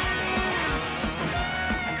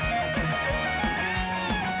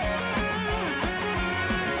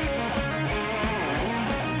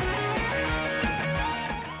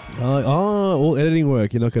 All editing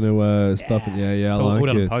work. You're not going to stop it. Yeah, so I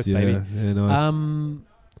like it. Post, yeah, baby. Yeah, nice.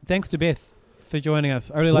 Thanks to Beth for joining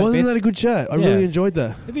us. I really like Wasn't Beth. that a good chat? I really enjoyed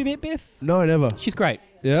that. Have you met Beth? No, never. She's great.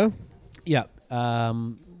 Yeah? Yeah.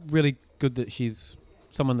 Really good that she's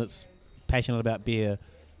someone that's passionate about beer,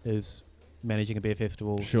 is managing a beer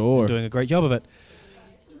festival. Sure. And doing a great job of it.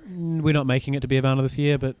 We're not making it to Beervana this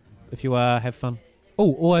year, but if you are, have fun.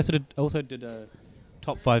 Oh, I also did a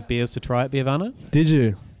top 5 beers to try at Beervana. Did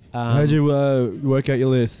you? How'd you work out your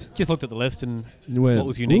list? Just looked at the list and what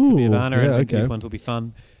was unique for Beervana, and these ones will be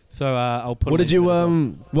fun. So I'll put. What did you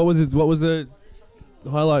What was it? What was the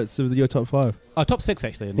highlights of your top 5? Oh, top 6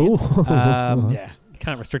 actually. In the end. Yeah, you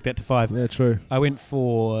can't restrict that to 5. Yeah, true. I went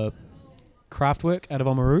for Craftwork out of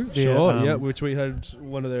Oamaru. Sure. Which we had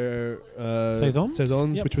one of their saisons,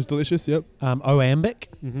 which was delicious. Yep. Oambic.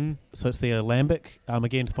 Mm-hmm. So it's the lambic.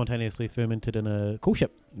 Again, spontaneously fermented in a cool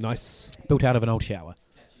ship. Nice. Built out of an old shower.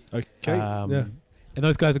 Okay. Yeah. And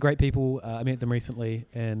those guys are great people. I met them recently,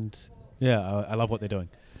 and I love what they're doing.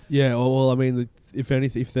 Yeah. Well, I mean, if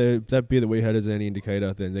that beer that we had is any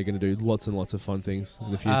indicator, then they're going to do lots and lots of fun things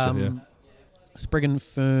in the future. Sprig and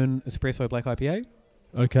Fern Espresso Black IPA.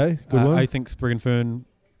 Okay, good one. I think Sprig and Fern.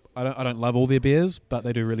 I don't love all their beers, but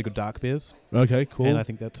they do really good dark beers. Okay, cool. And I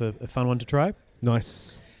think that's a fun one to try.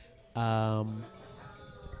 Nice.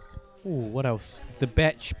 What else? The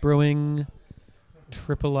Batch Brewing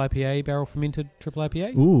Triple IPA, barrel fermented triple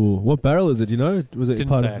IPA. Ooh, what barrel is it? Do you know? Was it Didn't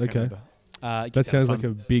part say, of, I can't remember. That sounds like a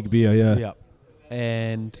big beer, yeah. Yeah.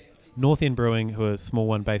 And North End Brewing, who are a small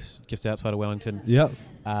one based just outside of Wellington. Yeah.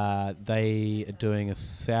 They are doing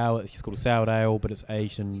it's called a sour ale, but it's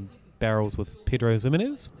aged in barrels with Pedro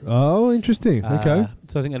Ximenez. Oh, interesting. Okay.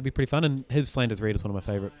 So I think that'd be pretty fun. And his Flanders Red is one of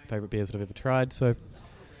my favorite beers that I've ever tried. So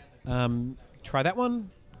try that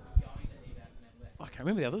one. I can't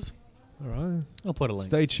remember the others. All right. I'll put a link.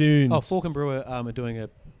 Stay tuned. Oh, Fork and Brewer are doing a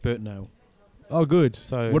Burton Ale. Oh, good.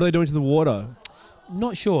 So what are they doing to the water?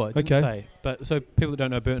 Not sure. It didn't say. But so people that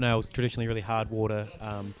don't know, Burton Ale is traditionally really hard water.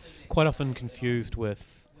 Quite often confused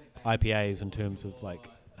with IPAs in terms of like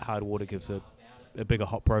hard water gives a bigger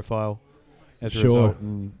hop profile as a result.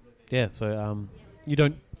 And so you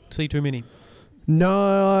don't see too many. No,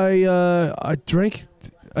 I drank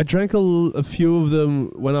a few of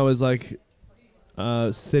them when I was like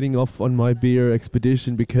setting off on my beer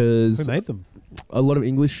expedition because who made them? A lot of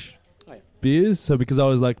English beers. So because I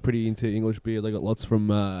was like pretty into English beers, I got lots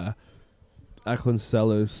from Ackland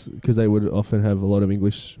Cellars because they would often have a lot of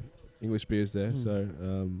English beers there. So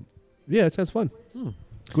it sounds fun.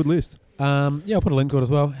 Good list. I'll put a link to it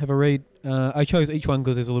as well. Have a read. I chose each one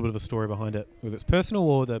because there's a little bit of a story behind it, whether it's personal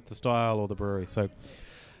or the style or the brewery. So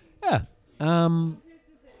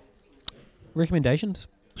recommendations.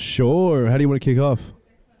 Sure. How do you want to kick off?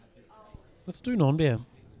 Let's do non-beer.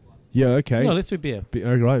 Yeah, okay. No, let's do beer.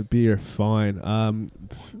 All right, beer, fine.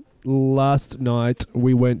 Last night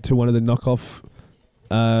we went to one of the knockoff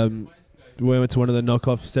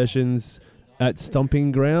sessions at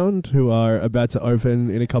Stomping Ground, who are about to open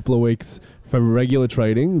in a couple of weeks for regular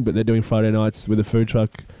trading, but they're doing Friday nights with a food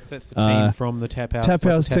truck. So that's the team from the Tap House. Tap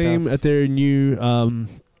House team at their new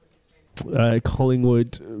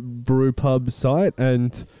Collingwood brew pub site.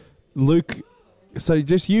 And Luke, so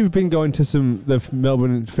you've been going to the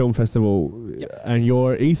Melbourne Film Festival, and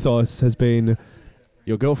your ethos has been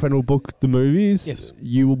your girlfriend will book the movies. Yes.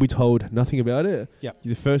 You will be told nothing about it. Yep.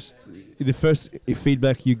 The first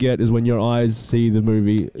feedback you get is when your eyes see the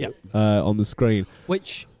movie on the screen.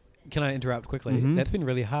 Which, can I interrupt quickly? Mm-hmm. That's been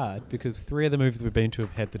really hard because 3 of the movies we've been to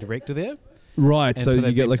have had the director there. Right, so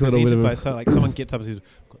you get like a little bit of so like someone gets up and says,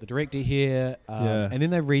 got the director here, and then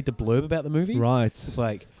they read the blurb about the movie. Right. It's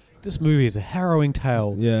like, this movie is a harrowing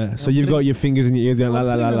tale. Yeah, and so you've got your fingers in your ears going, la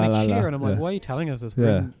la la la la la. And I'm like, why are you telling us this?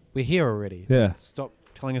 We're here already. Yeah. Stop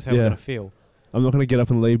telling us how we're going to feel. I'm not going to get up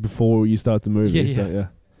and leave before you start the movie. Yeah.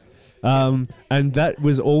 And that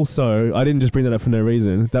was also, I didn't just bring that up for no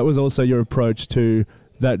reason. That was also your approach to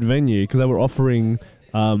that venue, because they were offering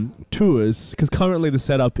tours. Because currently the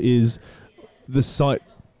setup is the site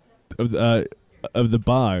of the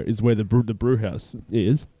bar is where the brew house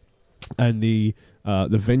is, and the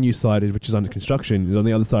venue site, which is under construction, is on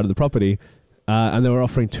the other side of the property. And they were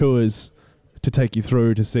offering tours to take you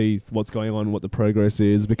through to see what's going on, what the progress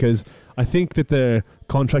is, because I think that the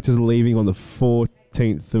contractors are leaving on the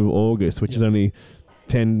 14th of August, which is only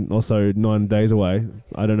 10 or so, 9 days away.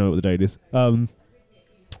 I don't know what the date is.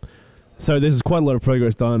 So there's quite a lot of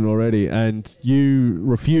progress done already, and you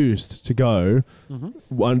refused to go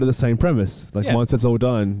under the same premise. Like, once it's all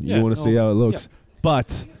done, you want to see how it looks.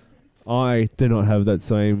 But I did not have that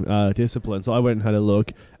same discipline, so I went and had a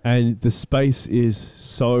look, and the space is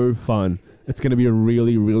so fun. It's going to be a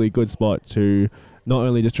really, really good spot to not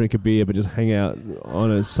only just drink a beer, but just hang out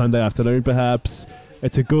on a Sunday afternoon, perhaps.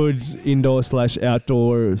 It's a good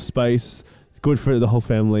indoor/outdoor space. Good for the whole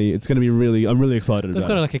family. It's going to be really... I'm really excited about it. They've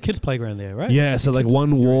got like a kids' playground there, right? Yeah, so like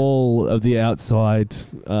one wall of the outside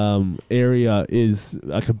area is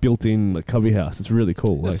like a built-in cubby house. It's really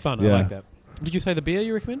cool. That's fun. I like that. Did you say the beer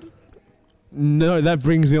you recommended? No, that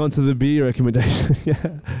brings me on to the beer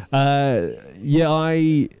recommendation.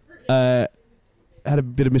 I had a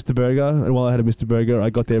bit of Mr. Burger, and while I had a Mr. Burger,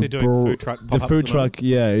 I got their food truck. The food truck,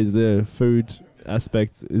 is the food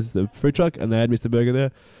aspect is the food truck, and they had Mr. Burger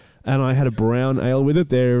there, and I had a brown ale with it.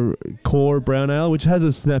 Their core brown ale, which has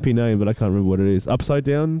a snappy name, but I can't remember what it is. Upside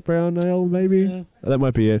down brown ale, maybe. Yeah. That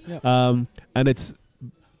might be it. Yeah. And it's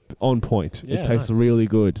on point. It tastes really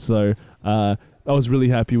good. So I was really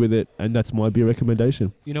happy with it, and that's my beer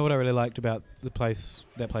recommendation. You know what I really liked about that place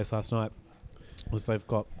last night was they've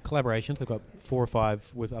got collaborations. They've got 4 or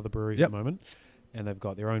 5 with other breweries at the moment, and they've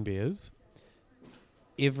got their own beers.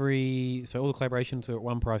 So all the collaborations are at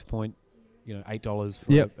one price point, $8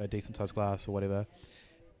 for a decent sized glass or whatever,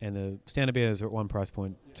 and the standard beers are at one price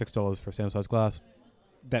point, $6 for a standard sized glass.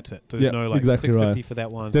 That's it. So there's no exactly $6.50 for that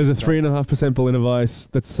one. There's a 3.5% Berliner Weiss.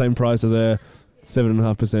 That's the same price as a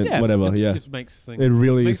 7.5%, whatever. It just makes things. It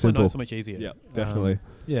really is simple. So much easier. Yeah, definitely.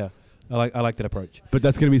 I like that approach. But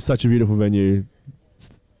that's going to be such a beautiful venue.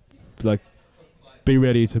 Like, be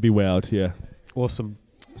ready to be wowed. Yeah. Awesome.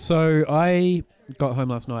 So I got home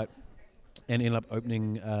last night and ended up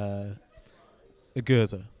opening a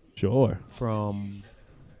Gürze. Sure. From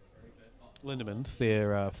Lindemans,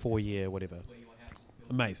 their 4-year whatever.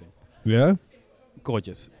 Amazing. Yeah.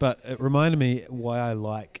 Gorgeous. But it reminded me why I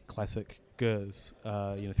like classic Gers.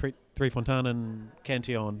 Three Fontanen,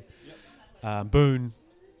 Cantillon, Boone,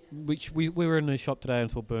 which we were in the shop today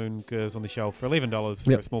and saw Boone Gers on the shelf for $11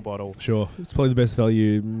 for a small bottle. Sure. It's probably the best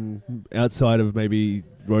value outside of maybe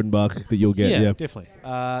Rodenbach that you'll get. Yeah, definitely.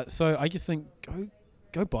 So I just think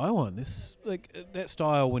go buy one. This that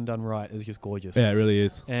style when done right is just gorgeous. Yeah, it really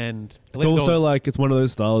is. And it's also like it's one of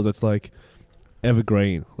those styles that's like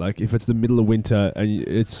evergreen. Like if it's the middle of winter and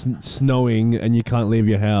it's snowing and you can't leave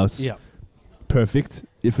your house, perfect.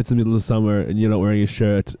 If it's the middle of summer and you're not wearing a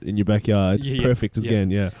shirt in your backyard, perfect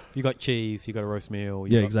again. Yeah, you got cheese, you got a roast meal.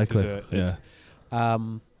 You got exactly. Dessert. Yeah. I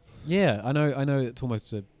know. It's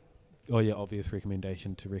almost obvious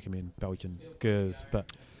recommendation to recommend Belgian Gers,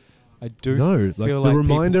 but I do feel like the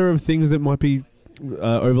reminder of things that might be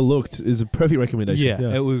overlooked is a perfect recommendation.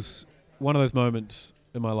 Yeah, it was one of those moments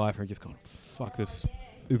in my life where I just gone, fuck, this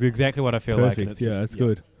is exactly what I feel like. And it's that's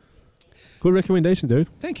good. Good recommendation, dude.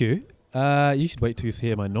 Thank you. You should wait till you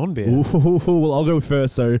hear my non-beer. Well, I'll go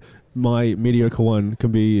first, so my mediocre one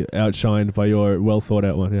can be outshined by your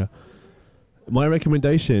well-thought-out one. Yeah, my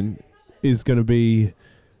recommendation is going to be,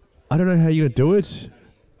 I don't know how you're going to do it,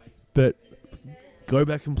 but go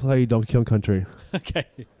back and play Donkey Kong Country. Okay.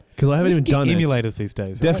 Because I haven't even done emulators these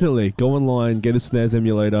days. Definitely. Right? Go online, get a SNES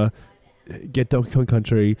emulator, get Donkey Kong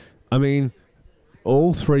Country. I mean,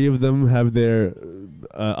 all 3 of them have their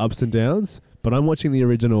ups and downs, but I'm watching the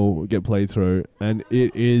original get played through, and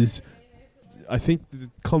it is... I think the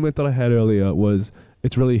comment that I had earlier was,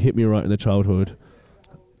 it's really hit me right in the childhood.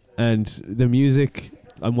 And the music,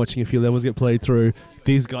 I'm watching a few levels get played through.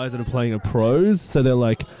 These guys that are playing are pros, so they're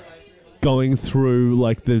like going through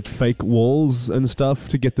like the fake walls and stuff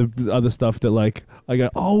to get the other stuff that like I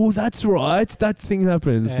go, oh, that's right, that thing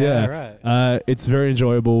happens. Right. It's very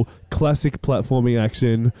enjoyable. Classic platforming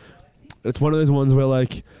action. It's one of those ones where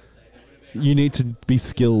like you need to be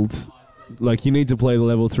skilled. Like you need to play the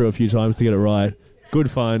level through a few times to get it right. Good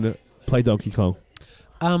fun. Play Donkey Kong.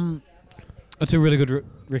 That's a really good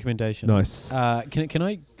recommendation. Nice. Can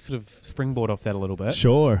I sort of springboard off that a little bit?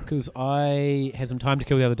 Sure. Because I had some time to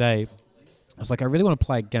kill the other day. I was like, I really want to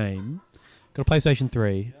play a game. Got a PlayStation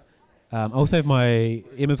 3, I also have my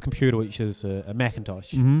Emma's computer, which is a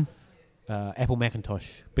Macintosh. Mm-hmm. Apple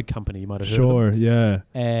Macintosh, big company, you might have heard of them. Sure, yeah.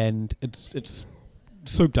 And it's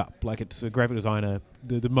souped up. Like, it's a graphic designer,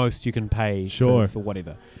 the most you can pay sure. for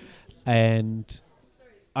whatever. And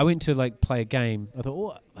I went to, like, play a game. I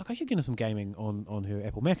thought, I should get into some gaming on her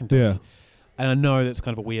Apple Macintosh. Yeah. And I know that's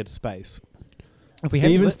kind of a weird space. If we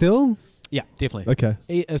Even still? Yeah, definitely. Okay.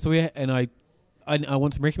 So I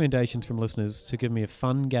want some recommendations from listeners to give me a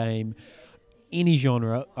fun game, any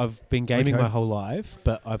genre. I've been gaming my whole life,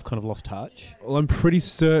 but I've kind of lost touch. Well, I'm pretty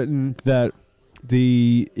certain that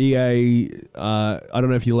the EA, I don't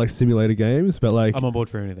know if you like simulator games, but like... I'm on board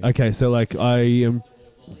for anything. Okay, so like I'm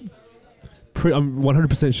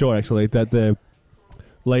 100% sure actually that the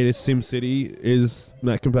latest SimCity is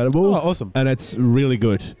Mac compatible. Oh, awesome. And it's really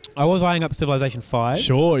good. I was eyeing up Civilization 5.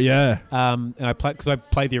 Sure, yeah. And I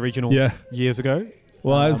played the original years ago.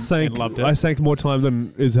 Well, I sank more time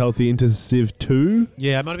than is healthy into Civ 2.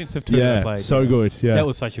 Yeah, it might have been Civ 2 that I played. So good. Yeah, that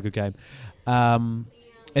was such a good game. And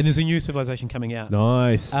there's a new Civilization coming out.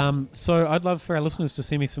 Nice. So I'd love for our listeners to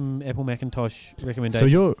send me some Apple Macintosh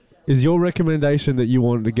recommendations. So is your recommendation that you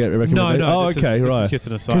wanted to get a recommendation? No. Oh, okay, this right. is just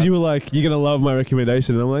an aside. Because you were like, you're gonna love my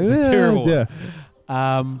recommendation, and I'm like, terrible. Yeah.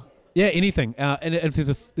 Yeah, anything. And if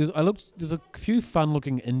there's a few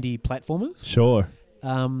fun-looking indie platformers. Sure.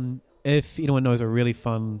 If anyone knows a really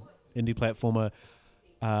fun indie platformer,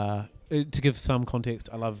 to give some context,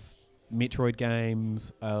 I love Metroid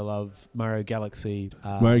games. I love Mario Galaxy.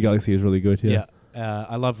 Mario Galaxy is really good. Yeah.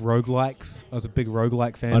 I love roguelikes. I was a big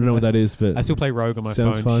roguelike fan. I don't know what that is, but I still play Rogue on my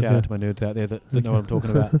phone. Fun, Shout out to my nerds out there that know what I'm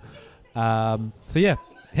talking about. So yeah,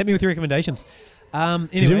 hit me with your recommendations. Anyway,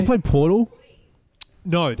 did you ever play Portal?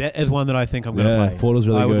 No, that is one that I think I'm going to play. Portal's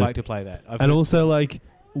really good. I would like to play that. And also, like,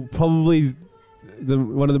 probably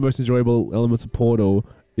one of the most enjoyable elements of Portal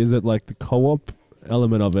is that, like, the co-op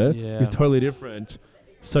element of it is totally different.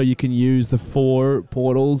 So you can use the 4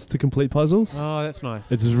 portals to complete puzzles. Oh, that's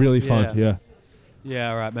nice. It's really fun. Yeah.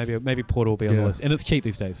 Yeah. All right. Maybe Portal will be on the list, and it's cheap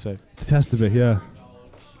these days. So it has to be. Yeah.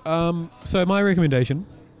 So my recommendation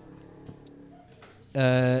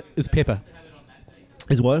is pepper.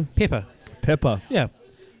 Is what? Pepper. Yeah.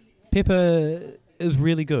 Pepper is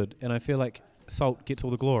really good, and I feel like salt gets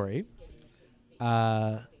all the glory.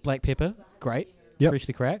 Black pepper, great. Yep.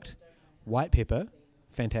 Freshly cracked. White pepper,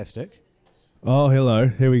 fantastic. Oh, hello.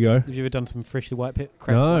 Here we go. Have you ever done some freshly cracked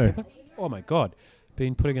white pepper? Oh my god.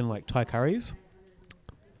 Been putting in like Thai curries.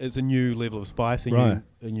 It's a new level of spice, a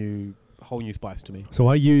whole new spice to me. So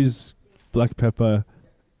I use black pepper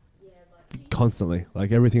constantly.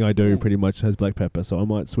 Like everything I do pretty much has black pepper, so I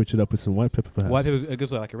might switch it up with some white pepper perhaps. White pepper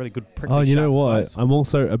gives like a really good prickly Oh, you know what? spice. I'm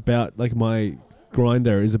also about, like, my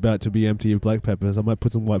grinder is about to be empty of black peppers. I might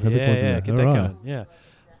put some white pepper corns in there. Get that going. Yeah.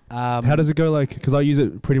 How does it go? Like, because I use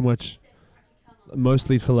it pretty much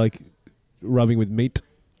mostly for like rubbing with meat.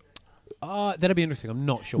 That'd be interesting. I'm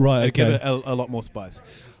not sure. Right, It'd give it a lot more spice.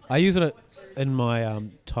 I use it in my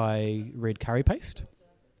Thai red curry paste,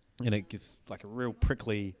 and it gets like a real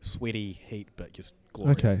prickly, sweaty heat, but just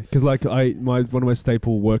glorious. Okay, because like one of my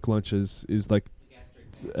staple work lunches is like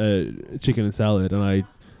chicken and salad, and I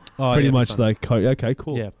pretty much like okay,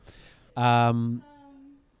 cool. Yeah.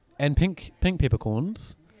 And pink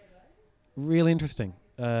peppercorns, really interesting.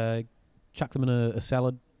 Chuck them in a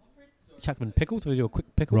salad. Chuck them in pickles. So we do a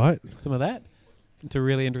quick pickle. Right. Some of that. It's a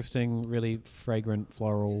really interesting, really fragrant,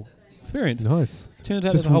 floral experience. Nice. Turns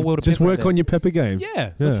out there's a whole world of just pepper work on your pepper game.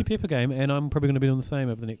 Yeah. Lift your pepper game, and I'm probably going to be doing the same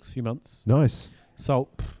over the next few months. Nice.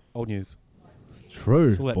 Salt, old news. True.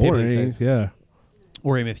 It's all that pepper these days. Yeah.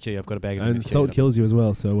 Or MSG. I've got a bag of MSG. And salt kills you as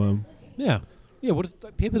well. So yeah. Yeah. What is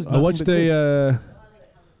pepper's? I watched I don't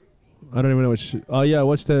even know which. I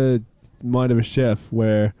watched the Mind of a Chef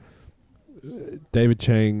where David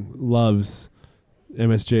Chang loves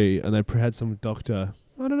MSG, and they had some doctor.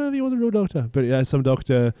 I don't know if he was a real doctor, but yeah, some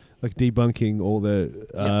doctor like debunking all the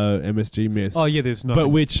MSG myths. Oh yeah, there's no. But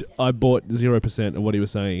which I bought 0% of what he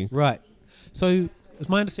was saying. Right. So it's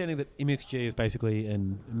my understanding that MSG is basically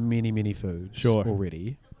in many foods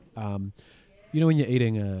already. You know when you're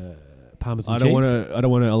eating Parmesan cheese. I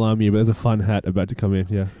don't want to alarm you, but there's a fun hat about to come in.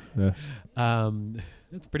 Yeah.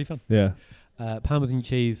 That's pretty fun. Yeah. Parmesan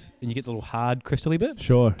cheese, and you get the little hard crystally bits.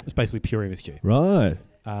 Sure. It's basically pure MSG. Right.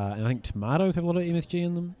 And I think tomatoes have a lot of MSG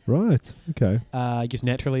in them. Right. Okay. Just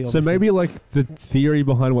naturally. Obviously. So maybe like the theory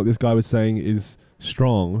behind what this guy was saying is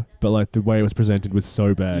strong, but like the way it was presented was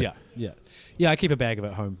so bad. Yeah. I keep a bag of it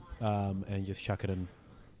at home and just chuck it in.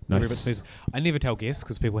 Nice. I never tell guests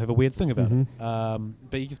because people have a weird thing about it.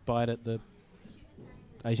 But you just buy it at the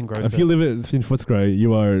Asian grocer. If you live in Footscray,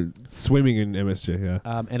 you are swimming in MSG.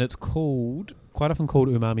 Yeah. And it's called quite often called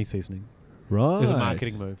umami seasoning. Right. It's a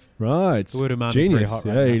marketing move. Right. The word umami is Genius. very hot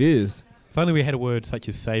right now. Yeah, it is. If only we had a word such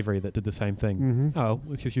as savoury that did the same thing. Mm-hmm. Oh,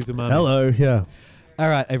 let's just use umami. Hello, yeah. All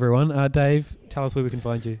right, everyone. Dave, tell us where we can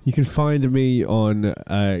find you. You can find me on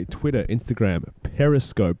Twitter, Instagram,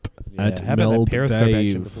 Periscope at how about Mel that Periscope action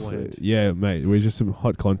Dave. beforehand? Yeah, mate. We're just some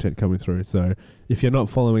hot content coming through. So if you're not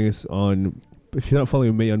following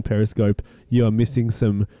me on Periscope, you are missing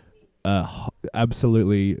some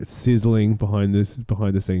absolutely sizzling behind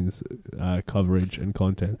the scenes coverage and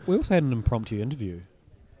content. We also had an impromptu interview.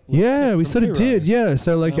 Yeah, we sort of did. Yeah,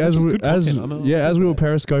 so like as we were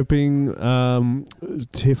periscoping,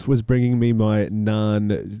 Tiff was bringing me my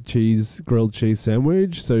naan grilled cheese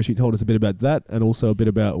sandwich. So she told us a bit about that, and also a bit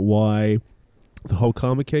about why the whole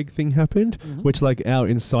karma cake thing happened, which like our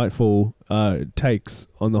insightful takes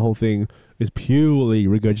on the whole thing is purely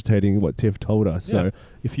regurgitating what Tiff told us. Yeah. So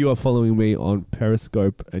if you are following me on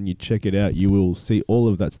Periscope and you check it out, you will see all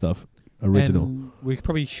of that stuff. Original. And we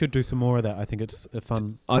probably should do some more of that. I think it's a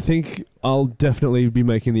fun. I think I'll definitely be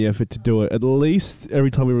making the effort to do it at least every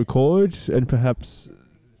time we record, and perhaps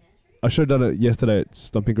I should have done it yesterday at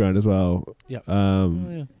Stomping Ground as well. Yeah.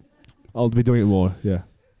 I'll be doing it more. Yeah.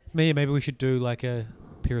 Maybe we should do like a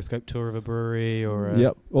Periscope tour of a brewery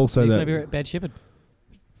or. Also that. Maybe we're at Bad Shepherd.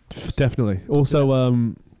 Definitely.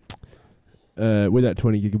 Also, with that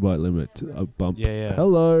 20 gigabyte limit, a bump. Yeah.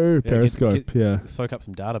 Hello, Periscope. Soak up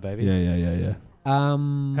some data, baby. Yeah. How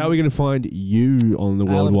are we going to find you on the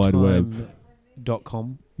World Wide Web?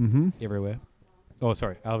 .com everywhere. Oh,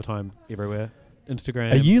 sorry, Albertime everywhere.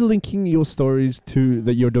 Instagram. Are you linking your stories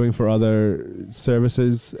that you're doing for other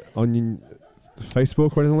services on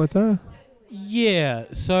Facebook or anything like that? Yeah.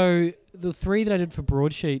 So the 3 that I did for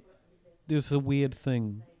Broadsheet, there's a weird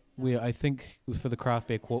thing where I think it was for the Craft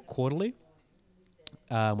Beer Quarterly.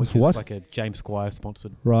 Which is like a James Squire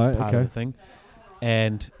sponsored part of the thing.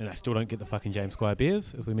 And I still don't get the fucking James Squire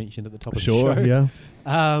beers, as we mentioned at the top of the show. Yeah.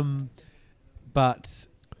 But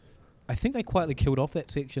I think they quietly killed off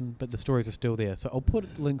that section, but the stories are still there. So I'll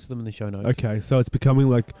put links to them in the show notes. Okay, so it's becoming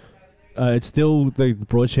like... it's still the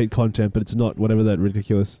broadsheet content, but it's not whatever that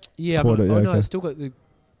ridiculous... Yeah, no, it's still got...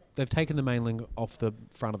 They've taken the main link off the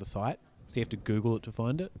front of the site, so you have to Google it to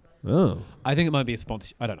find it. Oh. I think it might be a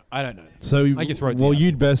sponsorship. I don't know. So I just wrote. Well,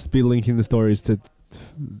 you'd best be linking the stories to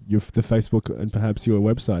the Facebook and perhaps your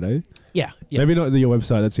website, eh? Yeah. Maybe not your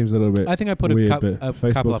website. That seems a little bit. I think I put weird, a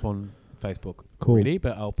couple up on Facebook already,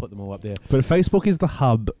 but I'll put them all up there. But Facebook is the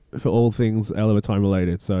hub for all things Time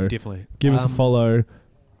related. So definitely give us a follow.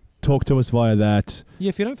 Talk to us via that. Yeah,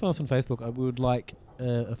 if you don't follow us on Facebook, I would like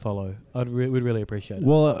a follow. We'd really appreciate it.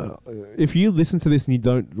 Well, if you listen to this and you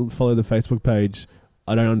don't follow the Facebook page,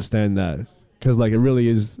 I don't understand that, because like it really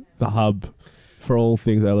is the hub for all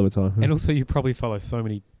things Time. And also, you probably follow so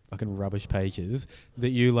many fucking rubbish pages that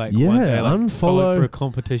you like. Yeah, one day, unfollow for a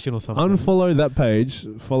competition or something. Unfollow that page.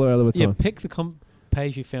 Follow Time. Yeah, pick the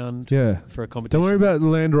page you found. For a competition. Don't worry about the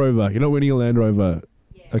Land Rover. You're not winning a Land Rover.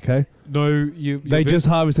 Okay. No, they just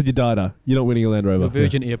harvested your data. You're not winning a Land Rover. The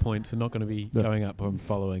Virgin Air points are not going to be going up and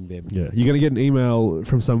following them. Yeah, you're going to get an email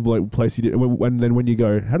from some place you did, and then when you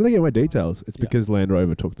go, how do they get my details? It's because Land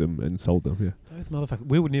Rover took them and sold them. Yeah, those motherfuckers.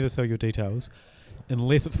 We would never sell your details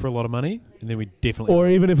unless it's for a lot of money, and then we definitely. Or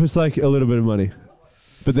even if it's like a little bit of money,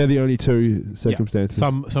 but they're the only two circumstances.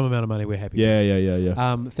 Some amount of money, we're happy.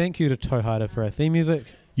 Yeah. Thank you to Tohada for our theme music.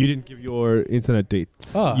 You didn't give your internet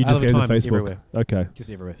deets. Oh, you just gave the Facebook. Everywhere. Okay. Just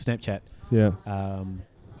everywhere. Snapchat. Yeah.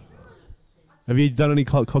 Have you done any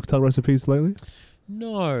cocktail recipes lately?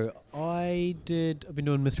 No, I did. I've been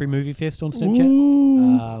doing Mystery Movie Fest on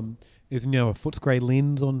Snapchat. There's a Footscray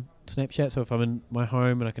lens on Snapchat, so if I'm in my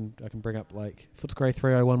home and I can bring up like Footscray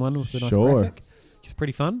 3011 with a nice graphic, which is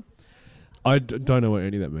pretty fun. I don't know what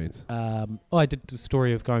any of that means. I did the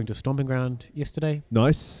story of going to Stomping Ground yesterday.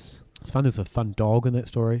 Nice. It's fun. There's a fun dog in that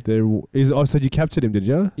story. So you captured him, did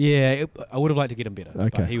you? Yeah, I would have liked to get him better.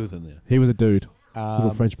 Okay. But he was in there. He was a dude. Little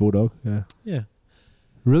French bulldog. Yeah. Yeah.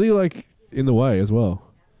 Really like in the way as well.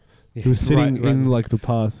 Yeah, he was sitting in like the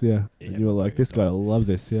path, and you were like, this guy will love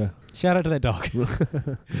this, Shout out to that dog.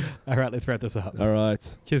 All right, let's wrap this up. All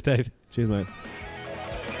right. Cheers, Dave. Cheers, mate.